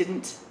that I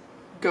didn't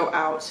go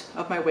out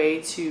of my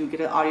way to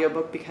get an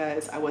audiobook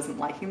because I wasn't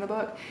liking the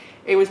book.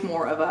 It was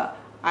more of a,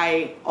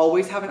 I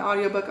always have an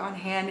audiobook on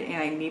hand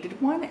and I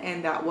needed one,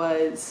 and that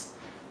was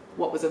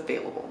what was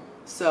available.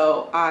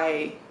 So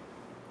I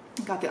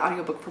got the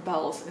audiobook for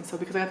Bells, and so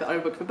because I got the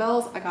audiobook for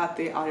Bells, I got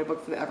the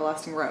audiobook for The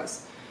Everlasting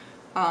Rose,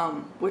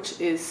 which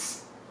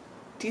is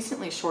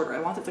decently shorter. I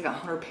want it's like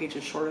 100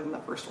 pages shorter than the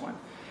first one.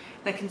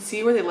 And I can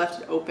see where they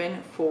left it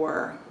open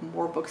for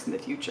more books in the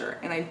future.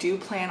 And I do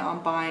plan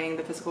on buying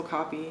the physical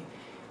copy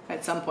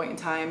at some point in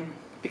time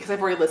because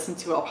I've already listened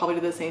to it. I'll probably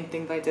do the same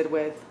thing that I did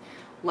with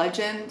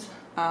Legend,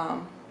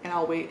 and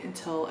I'll wait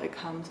until it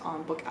comes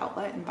on Book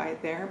Outlet and buy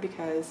it there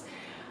because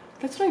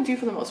that's what I do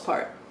for the most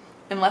part.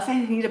 Unless I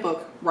need a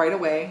book right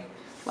away,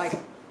 like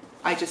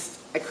I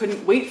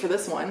couldn't wait for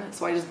this one,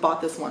 so I just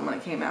bought this one when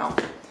it came out.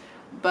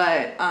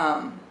 But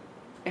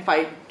if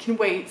I can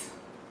wait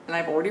and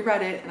I've already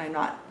read it and I'm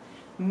not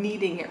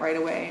needing it right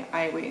away,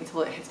 I wait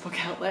until it hits Book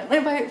Outlet and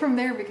I buy it from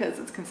there because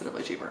it's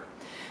considerably cheaper.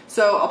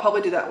 So I'll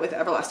probably do that with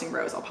Everlasting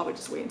Rose. I'll probably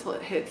just wait until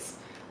it hits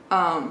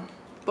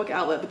Book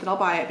Outlet, but then I'll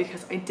buy it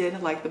because I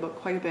did like the book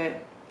quite a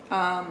bit.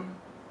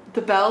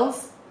 The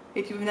Bells,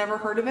 if you've never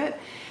heard of it,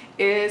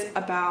 is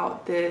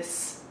about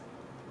this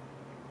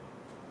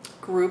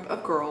group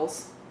of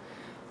girls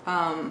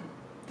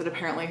that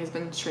apparently has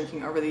been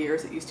shrinking over the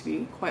years. It used to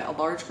be quite a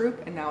large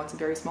group, and now it's a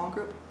very small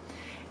group.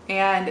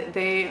 And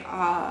they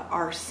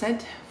are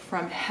sent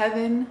from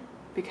heaven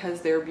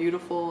because they're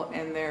beautiful,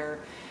 and they're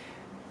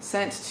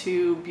sent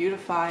to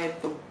beautify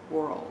the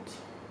world.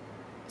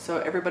 So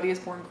everybody is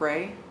born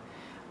gray,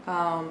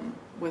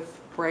 with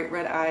bright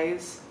red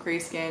eyes, gray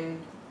skin,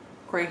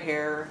 gray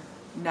hair,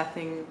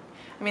 nothing.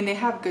 I mean, they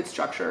have good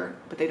structure,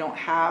 but they don't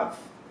have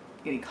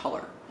any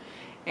color.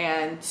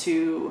 And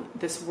to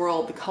this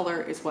world, the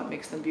color is what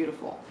makes them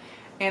beautiful.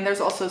 And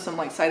there's also some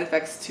like side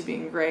effects to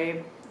being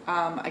gray.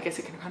 I guess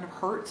it can kind of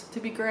hurt to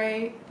be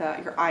gray,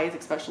 that your eyes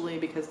especially,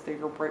 because they're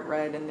bright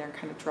red and they're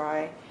kind of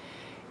dry.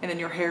 And then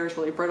your hair is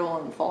really brittle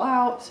and will fall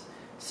out.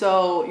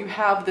 So you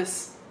have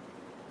this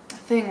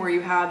thing where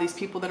you have these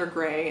people that are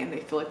gray and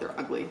they feel like they're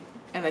ugly.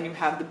 And then you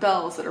have the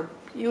Bells that are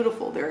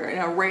beautiful. They're an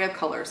array of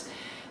colors.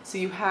 So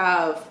you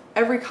have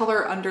every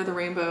color under the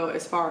rainbow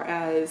as far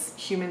as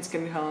human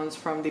skin tones,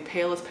 from the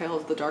palest pale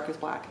to the darkest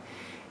black.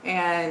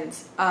 And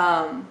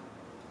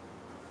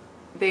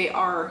they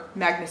are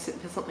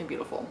magnificently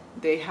beautiful.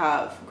 They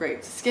have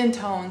great skin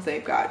tones.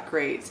 They've got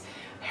great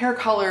hair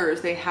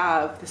colors. They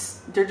have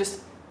this, they're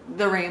just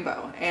the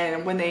rainbow.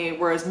 And when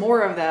whereas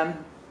more of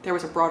them, there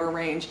was a broader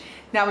range.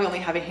 Now we only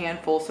have a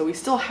handful, so we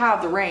still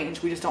have the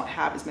range. We just don't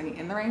have as many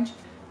in the range.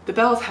 The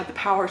Bells have the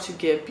power to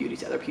give beauty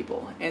to other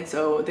people, and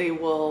so they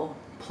will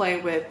play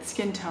with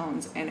skin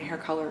tones and hair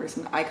colors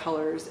and eye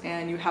colors,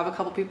 and you have a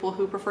couple people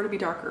who prefer to be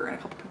darker and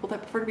a couple people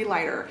that prefer to be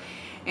lighter,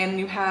 and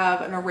you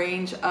have a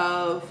range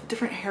of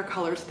different hair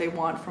colors that they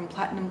want, from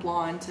platinum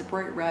blonde to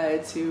bright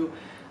red to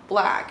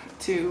black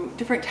to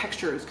different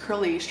textures,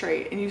 curly,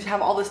 straight, and you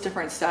have all this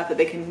different stuff that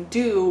they can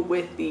do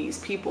with these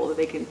people, that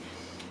they can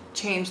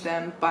change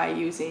them by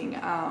using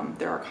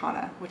their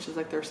arcana, which is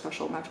like their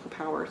special magical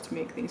power to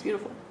make things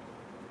beautiful.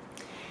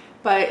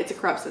 But it's a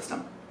corrupt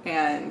system,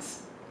 and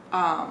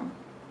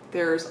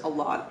there's a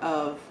lot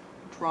of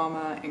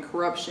drama and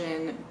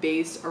corruption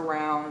based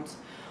around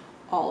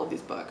all of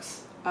these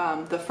books.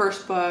 The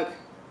first book,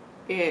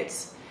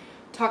 it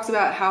talks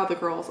about how the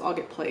girls all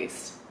get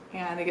placed,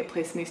 and they get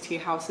placed in these tea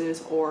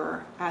houses,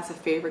 or as a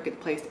favor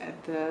get placed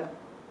at the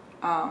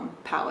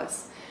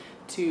palace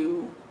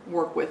to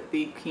work with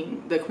the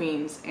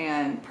queens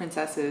and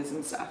princesses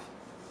and stuff.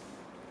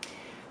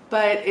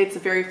 But it's a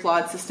very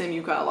flawed system.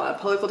 You've got a lot of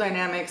political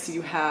dynamics.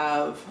 You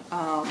have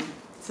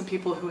some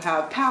people who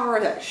have power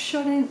that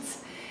shouldn't.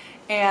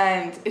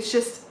 And it's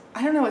just,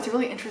 I don't know, it's a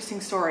really interesting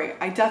story.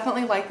 I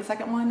definitely like the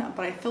second one,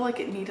 but I feel like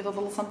it needed a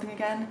little something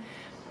again.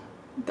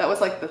 That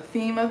was like the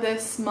theme of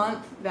this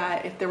month,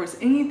 that if there was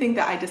anything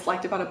that I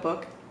disliked about a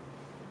book,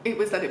 it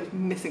was that it was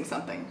missing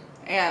something.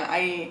 And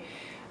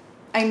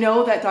I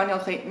know that Danielle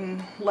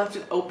Clayton left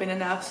it open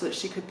enough so that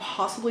she could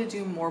possibly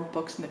do more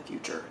books in the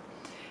future.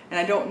 And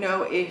I don't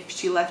know if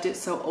she left it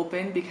so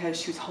open because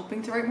she was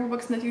hoping to write more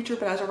books in the future,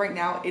 but as of right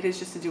now, it is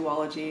just a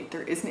duology.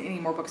 There isn't any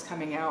more books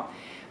coming out,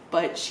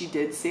 but she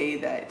did say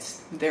that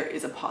there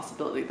is a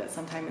possibility that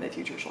sometime in the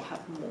future she'll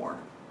have more.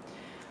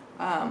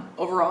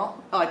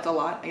 Overall, I liked it a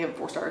lot. I give it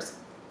 4 stars.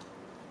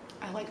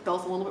 I like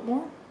Belle's a little bit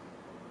more,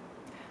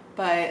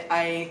 but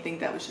I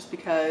think that was just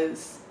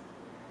because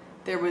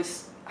there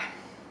was,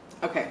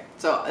 okay,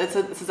 so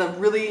this is a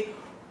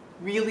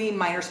really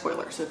minor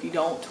spoiler. So if you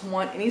don't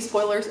want any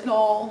spoilers at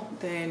all,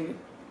 then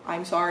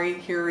I'm sorry,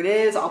 here it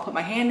is. I'll put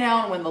my hand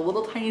down when the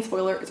little tiny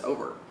spoiler is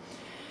over.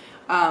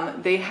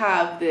 They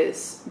have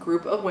this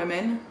group of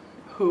women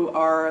who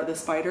are the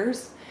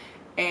spiders,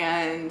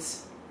 and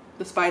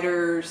the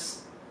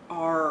spiders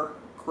are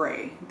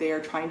gray. They are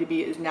trying to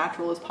be as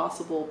natural as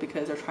possible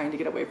because they're trying to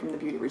get away from the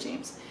beauty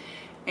regimes.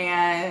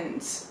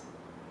 And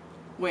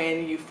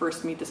when you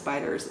first meet the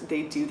spiders,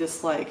 they do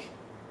this like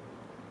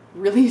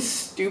really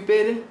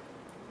stupid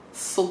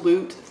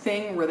salute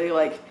thing where they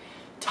like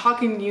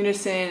talk in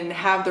unison and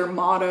have their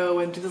motto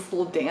and do this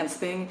little dance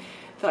thing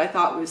that I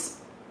thought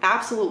was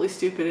absolutely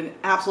stupid and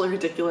absolutely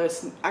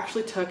ridiculous, and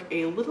actually took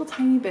a little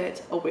tiny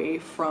bit away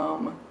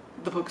from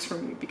the books for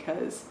me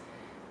because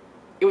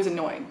it was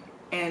annoying.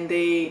 And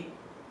they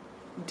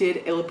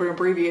did an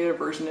abbreviated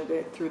version of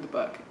it through the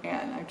book,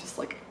 and I'm just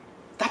like,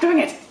 stop doing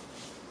it.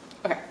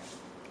 Okay,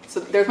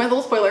 so there's my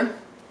little spoiler.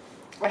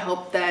 I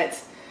hope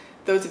that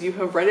those of you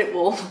who have read it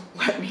will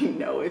let me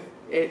know if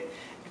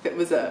it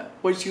was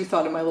what you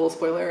thought of my little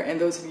spoiler,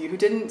 and those of you who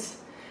didn't,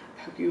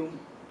 I hope you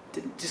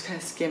just kind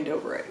of skimmed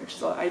over it, which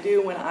is what I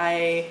do when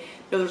I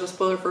know there's a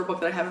spoiler for a book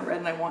that I haven't read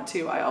and I want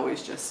to. I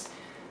always just,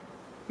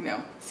 you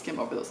know, skim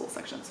over those little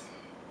sections.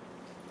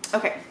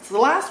 Okay, so the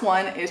last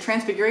one is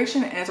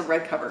Transfiguration, and it's a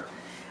red cover.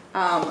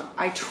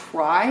 I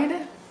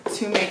tried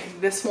to make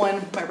this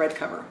one my red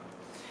cover,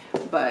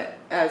 but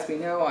as we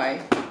know,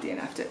 I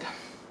DNF'd it.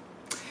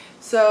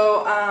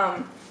 So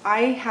I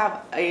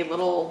have a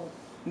little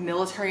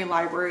military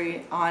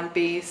library on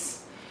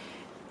base.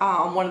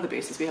 On one of the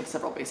bases, we have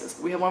several bases.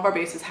 We have one of our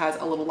bases has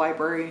a little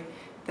library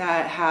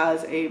that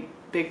has a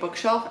big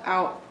bookshelf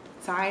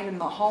outside in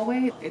the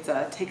hallway. It's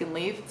a take and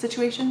leave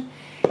situation.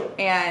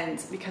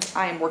 And because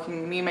I am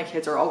working, me and my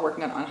kids are all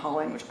working on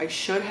unhauling, which I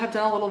should have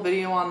done a little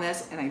video on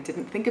this, and I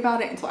didn't think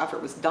about it until after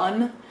it was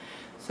done.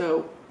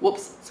 So,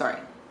 whoops, sorry.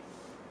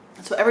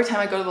 So every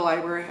time I go to the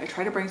library, I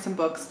try to bring some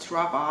books to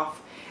drop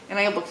off, and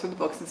I look through the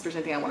books and see if there's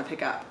anything I want to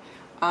pick up.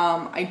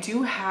 I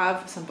do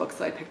have some books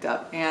that I picked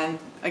up, and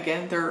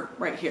again, they're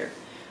right here.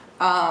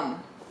 That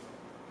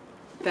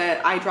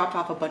I dropped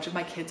off a bunch of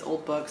my kids'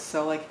 old books,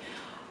 so like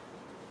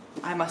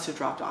I must have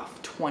dropped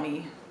off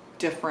 20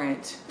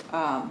 different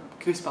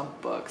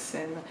Goosebump books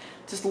and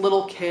just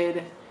little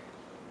kid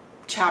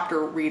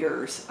chapter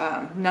readers,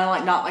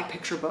 not like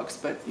picture books,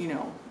 but you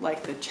know,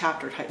 like the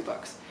chapter type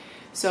books.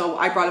 So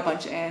I brought a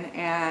bunch in,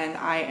 and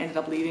I ended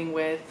up leaving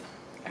with,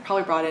 I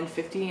probably brought in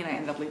 50, and I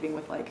ended up leaving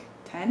with like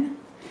 10.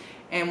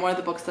 And one of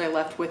the books that I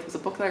left with was a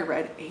book that I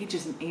read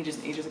ages and ages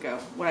and ages ago.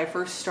 When I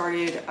first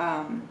started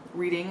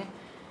reading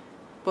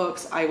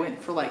books, I went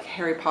for like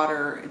Harry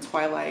Potter and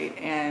Twilight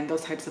and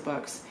those types of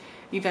books.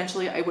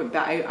 Eventually I went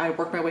back, I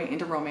worked my way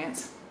into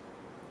romance.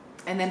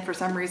 And then for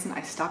some reason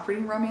I stopped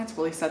reading romance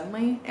really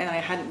suddenly, and I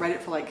hadn't read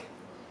it for like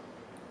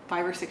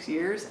 5 or 6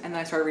 years, and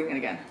then I started reading it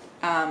again.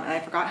 And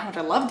I forgot how much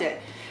I loved it.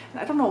 And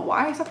I don't know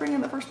why I stopped reading it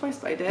in the first place,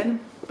 but I did.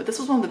 But this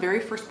was one of the very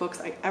first books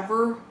I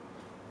ever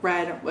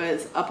read,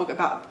 was a book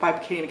by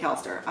Katie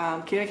McAllister.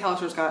 Katie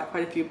McAllister's got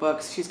quite a few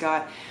books. She's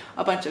got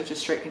a bunch of just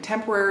straight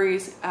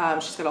contemporaries.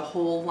 She's got a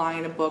whole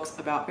line of books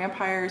about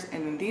vampires,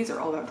 and then these are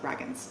all about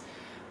dragons.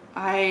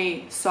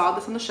 I saw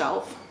this on the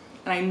shelf,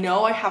 and I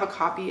know I have a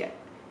copy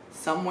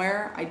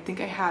somewhere. I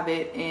think I have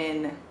it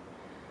in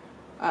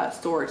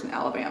storage in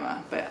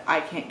Alabama, but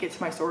I can't get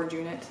to my storage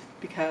unit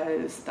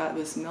because that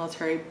was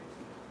military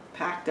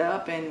packed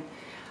up, and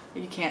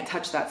you can't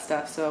touch that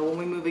stuff. So when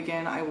we move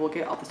again, I will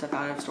get all the stuff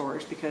out of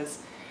storage because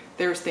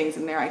there's things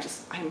in there.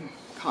 I'm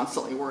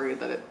constantly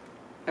worried that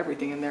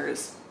everything in there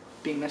is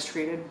being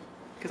mistreated,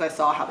 because I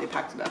saw how they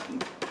packed it up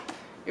and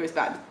it was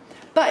bad.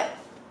 But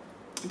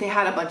they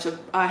had a bunch of,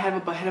 I had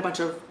a bunch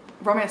of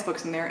romance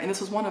books in there, and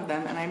this was one of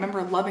them, and I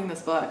remember loving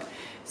this book.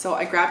 So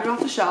I grabbed it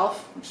off the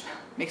shelf, which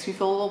makes me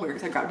feel a little weird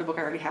because I grabbed a book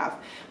I already have,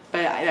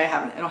 but I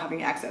don't have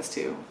any access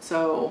to.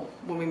 So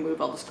when we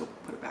move, I'll just go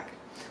put it back.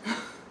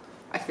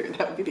 I figured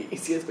that would be the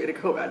easiest way to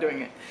go about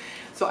doing it.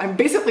 So I'm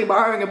basically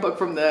borrowing a book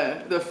from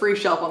the free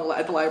shelf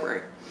at the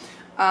library.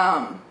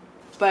 But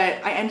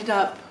I ended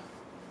up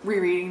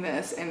rereading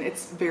this, and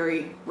it's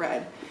very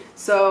red.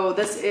 So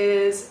this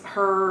is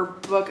her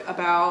book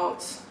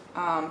about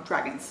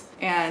dragons,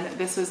 and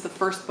this is the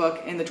first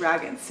book in the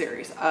Dragons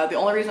series. The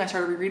only reason I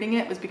started rereading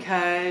it was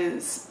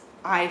because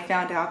I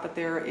found out that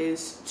there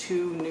is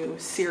 2 new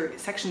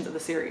sections of the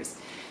series.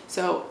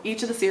 So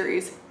each of the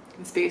series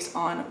is based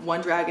on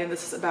one dragon.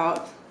 This is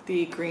about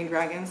the green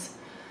dragons.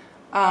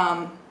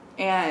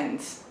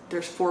 And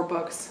there's 4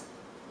 books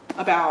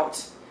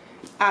about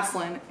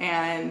Aslan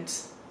and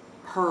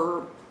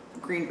her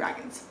green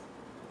dragons.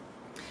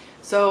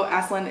 So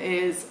Aslan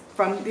is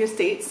from the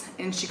estates,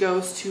 and she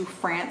goes to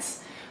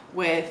France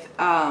with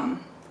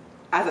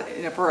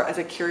as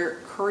a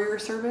courier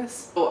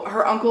service. So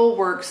her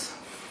uncle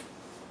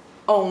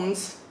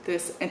owns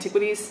this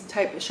antiquities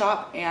type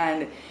shop,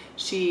 and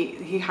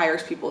he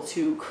hires people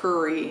to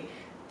curry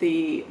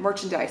the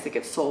merchandise that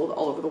gets sold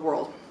all over the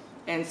world.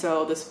 And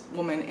so this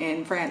woman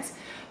in France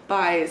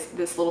buys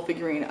this little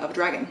figurine of a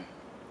dragon,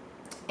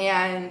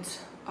 and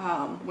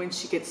when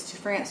she gets to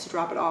France to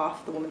drop it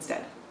off, the woman's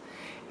dead.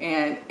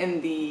 And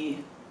in the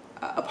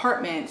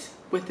apartment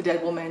with the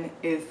dead woman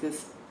is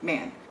this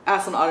man.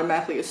 Aslan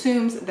automatically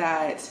assumes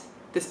that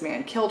this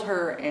man killed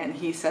her, and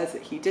he says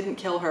that he didn't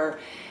kill her,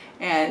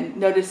 and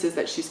notices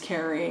that she's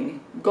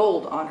carrying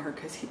gold on her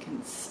because he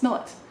can smell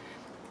it,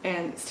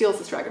 and steals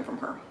this dragon from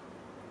her.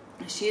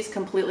 She's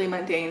completely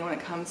mundane when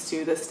it comes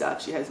to this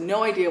stuff. She has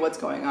no idea what's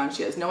going on.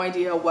 She has no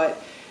idea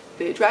what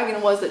the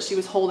dragon was that she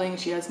was holding.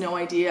 She has no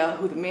idea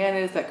who the man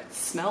is that could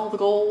smell the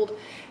gold.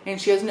 And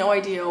she has no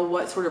idea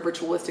what sort of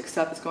ritualistic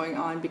stuff is going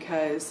on,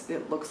 because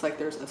it looks like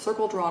there's a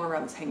circle drawn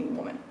around this hanging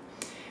woman.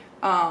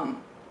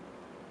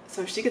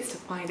 So she gets to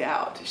find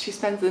out. She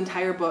spends the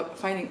entire book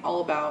finding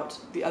all about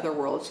the other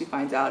world. She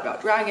finds out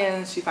about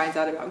dragons. She finds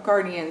out about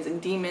guardians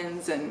and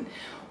demons and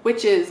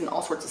witches and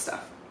all sorts of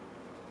stuff.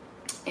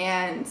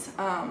 And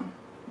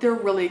they're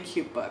really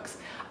cute books.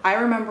 I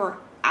remember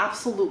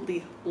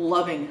absolutely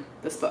loving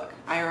this book.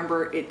 I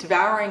remember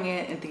devouring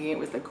it and thinking it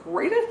was the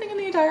greatest thing in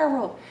the entire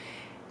world.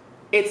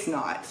 It's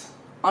not.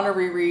 On a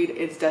reread,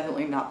 it's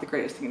definitely not the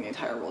greatest thing in the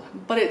entire world,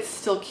 but it's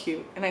still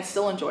cute, and I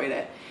still enjoyed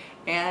it.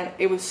 And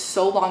it was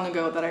so long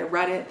ago that I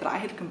read it that I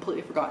had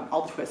completely forgotten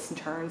all the twists and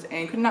turns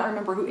and could not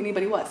remember who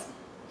anybody was.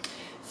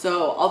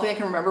 So all thing I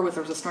can remember was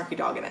there was a snarky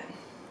dog in it,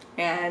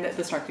 and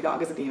the snarky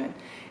dog is a demon,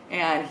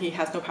 and he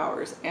has no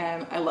powers,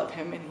 and I love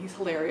him, and he's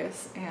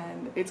hilarious.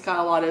 And it's got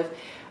a lot of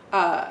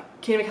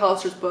Kate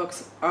McAllister's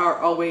books are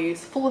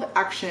always full of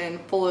action,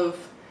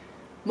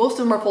 most of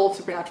them are full of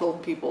supernatural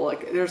people.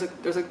 Like there's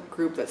a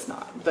group that's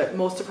not, but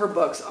most of her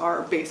books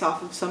are based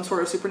off of some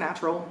sort of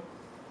supernatural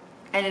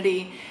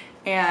entity,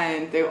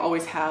 and they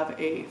always have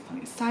a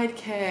funny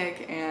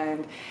sidekick,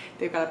 and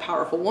they've got a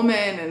powerful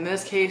woman. In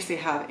this case, they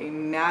have a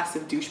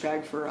massive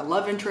douchebag for a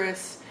love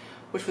interest,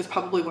 which was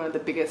probably one of the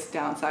biggest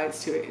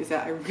downsides to it, is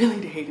that I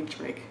really hated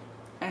Drake.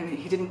 And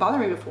he didn't bother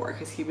me before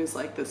because he was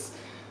like this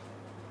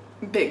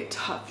big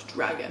tough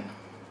dragon,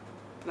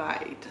 but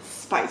I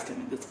despised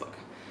him in this book.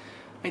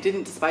 I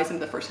didn't despise him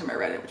the first time I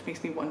read it, which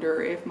makes me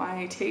wonder if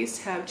my tastes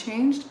have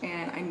changed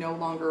and I no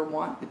longer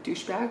want the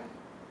douchebag,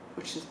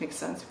 which just makes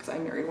sense because I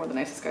married one of the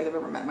nicest guys I've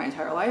ever met in my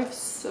entire life.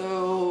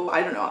 So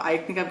I don't know, I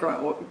think I've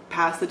grown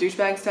past the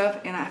douchebag stuff,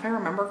 and if I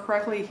remember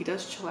correctly, he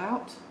does chill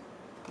out,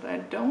 but I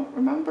don't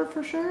remember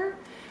for sure.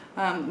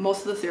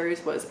 Most of the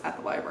series was at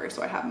the library,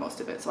 so I have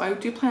most of it. So I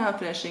do plan on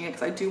finishing it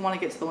because I do want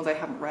to get to the ones I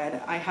haven't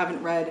read.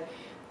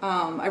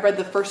 I read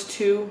the first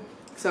 2,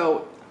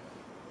 so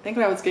I think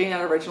what I was getting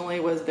at originally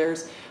was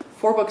there's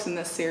 4 books in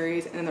this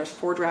series, and then there's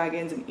 4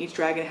 dragons, and each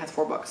dragon has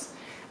 4 books.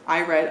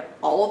 I read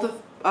all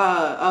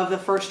of the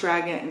first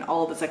dragon and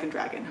all of the second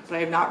dragon, but I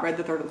have not read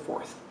the 3rd or the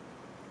 4th.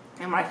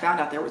 And when I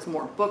found out there was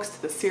more books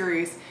to the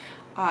series,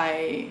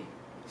 I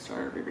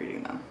started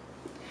rereading them.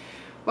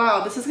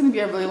 Wow, this is going to be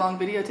a really long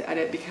video to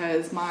edit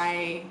because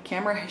my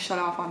camera has shut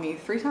off on me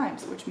 3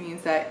 times, which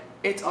means that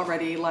it's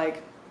already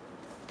like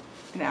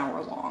an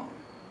hour long.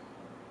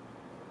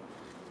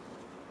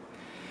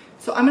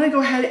 So I'm gonna go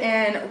ahead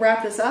and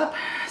wrap this up.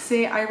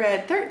 See, I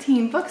read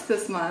 13 books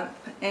this month,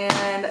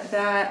 and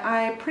that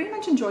I pretty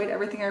much enjoyed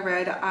everything I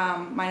read,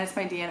 minus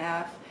my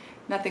DNF.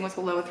 Nothing was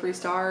below 3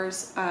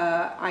 stars.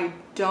 I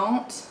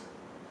don't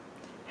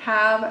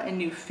have a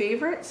new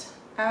favorite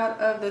out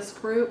of this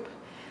group,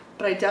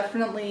 but I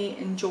definitely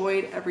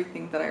enjoyed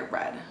everything that I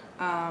read.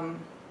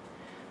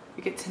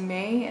 We get to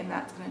May, and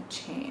that's gonna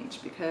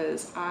change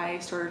because I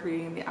started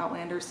reading the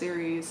Outlander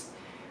series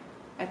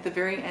at the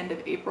very end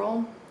of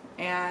April,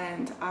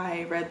 and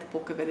I read the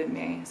bulk of it in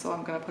May, so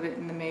I'm gonna put it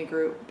in the May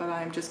group, but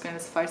I'm just gonna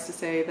suffice to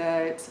say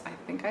that I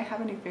think I have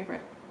a new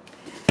favorite.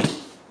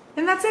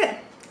 And that's it.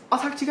 I'll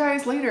talk to you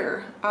guys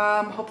later.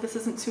 Hope this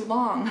isn't too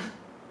long.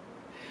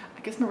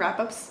 I guess my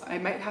wrap-ups, I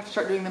might have to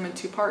start doing them in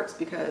 2 parts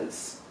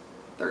because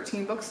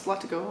 13 books is a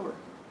lot to go over.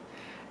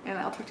 And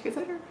I'll talk to you guys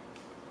later.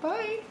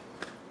 Bye.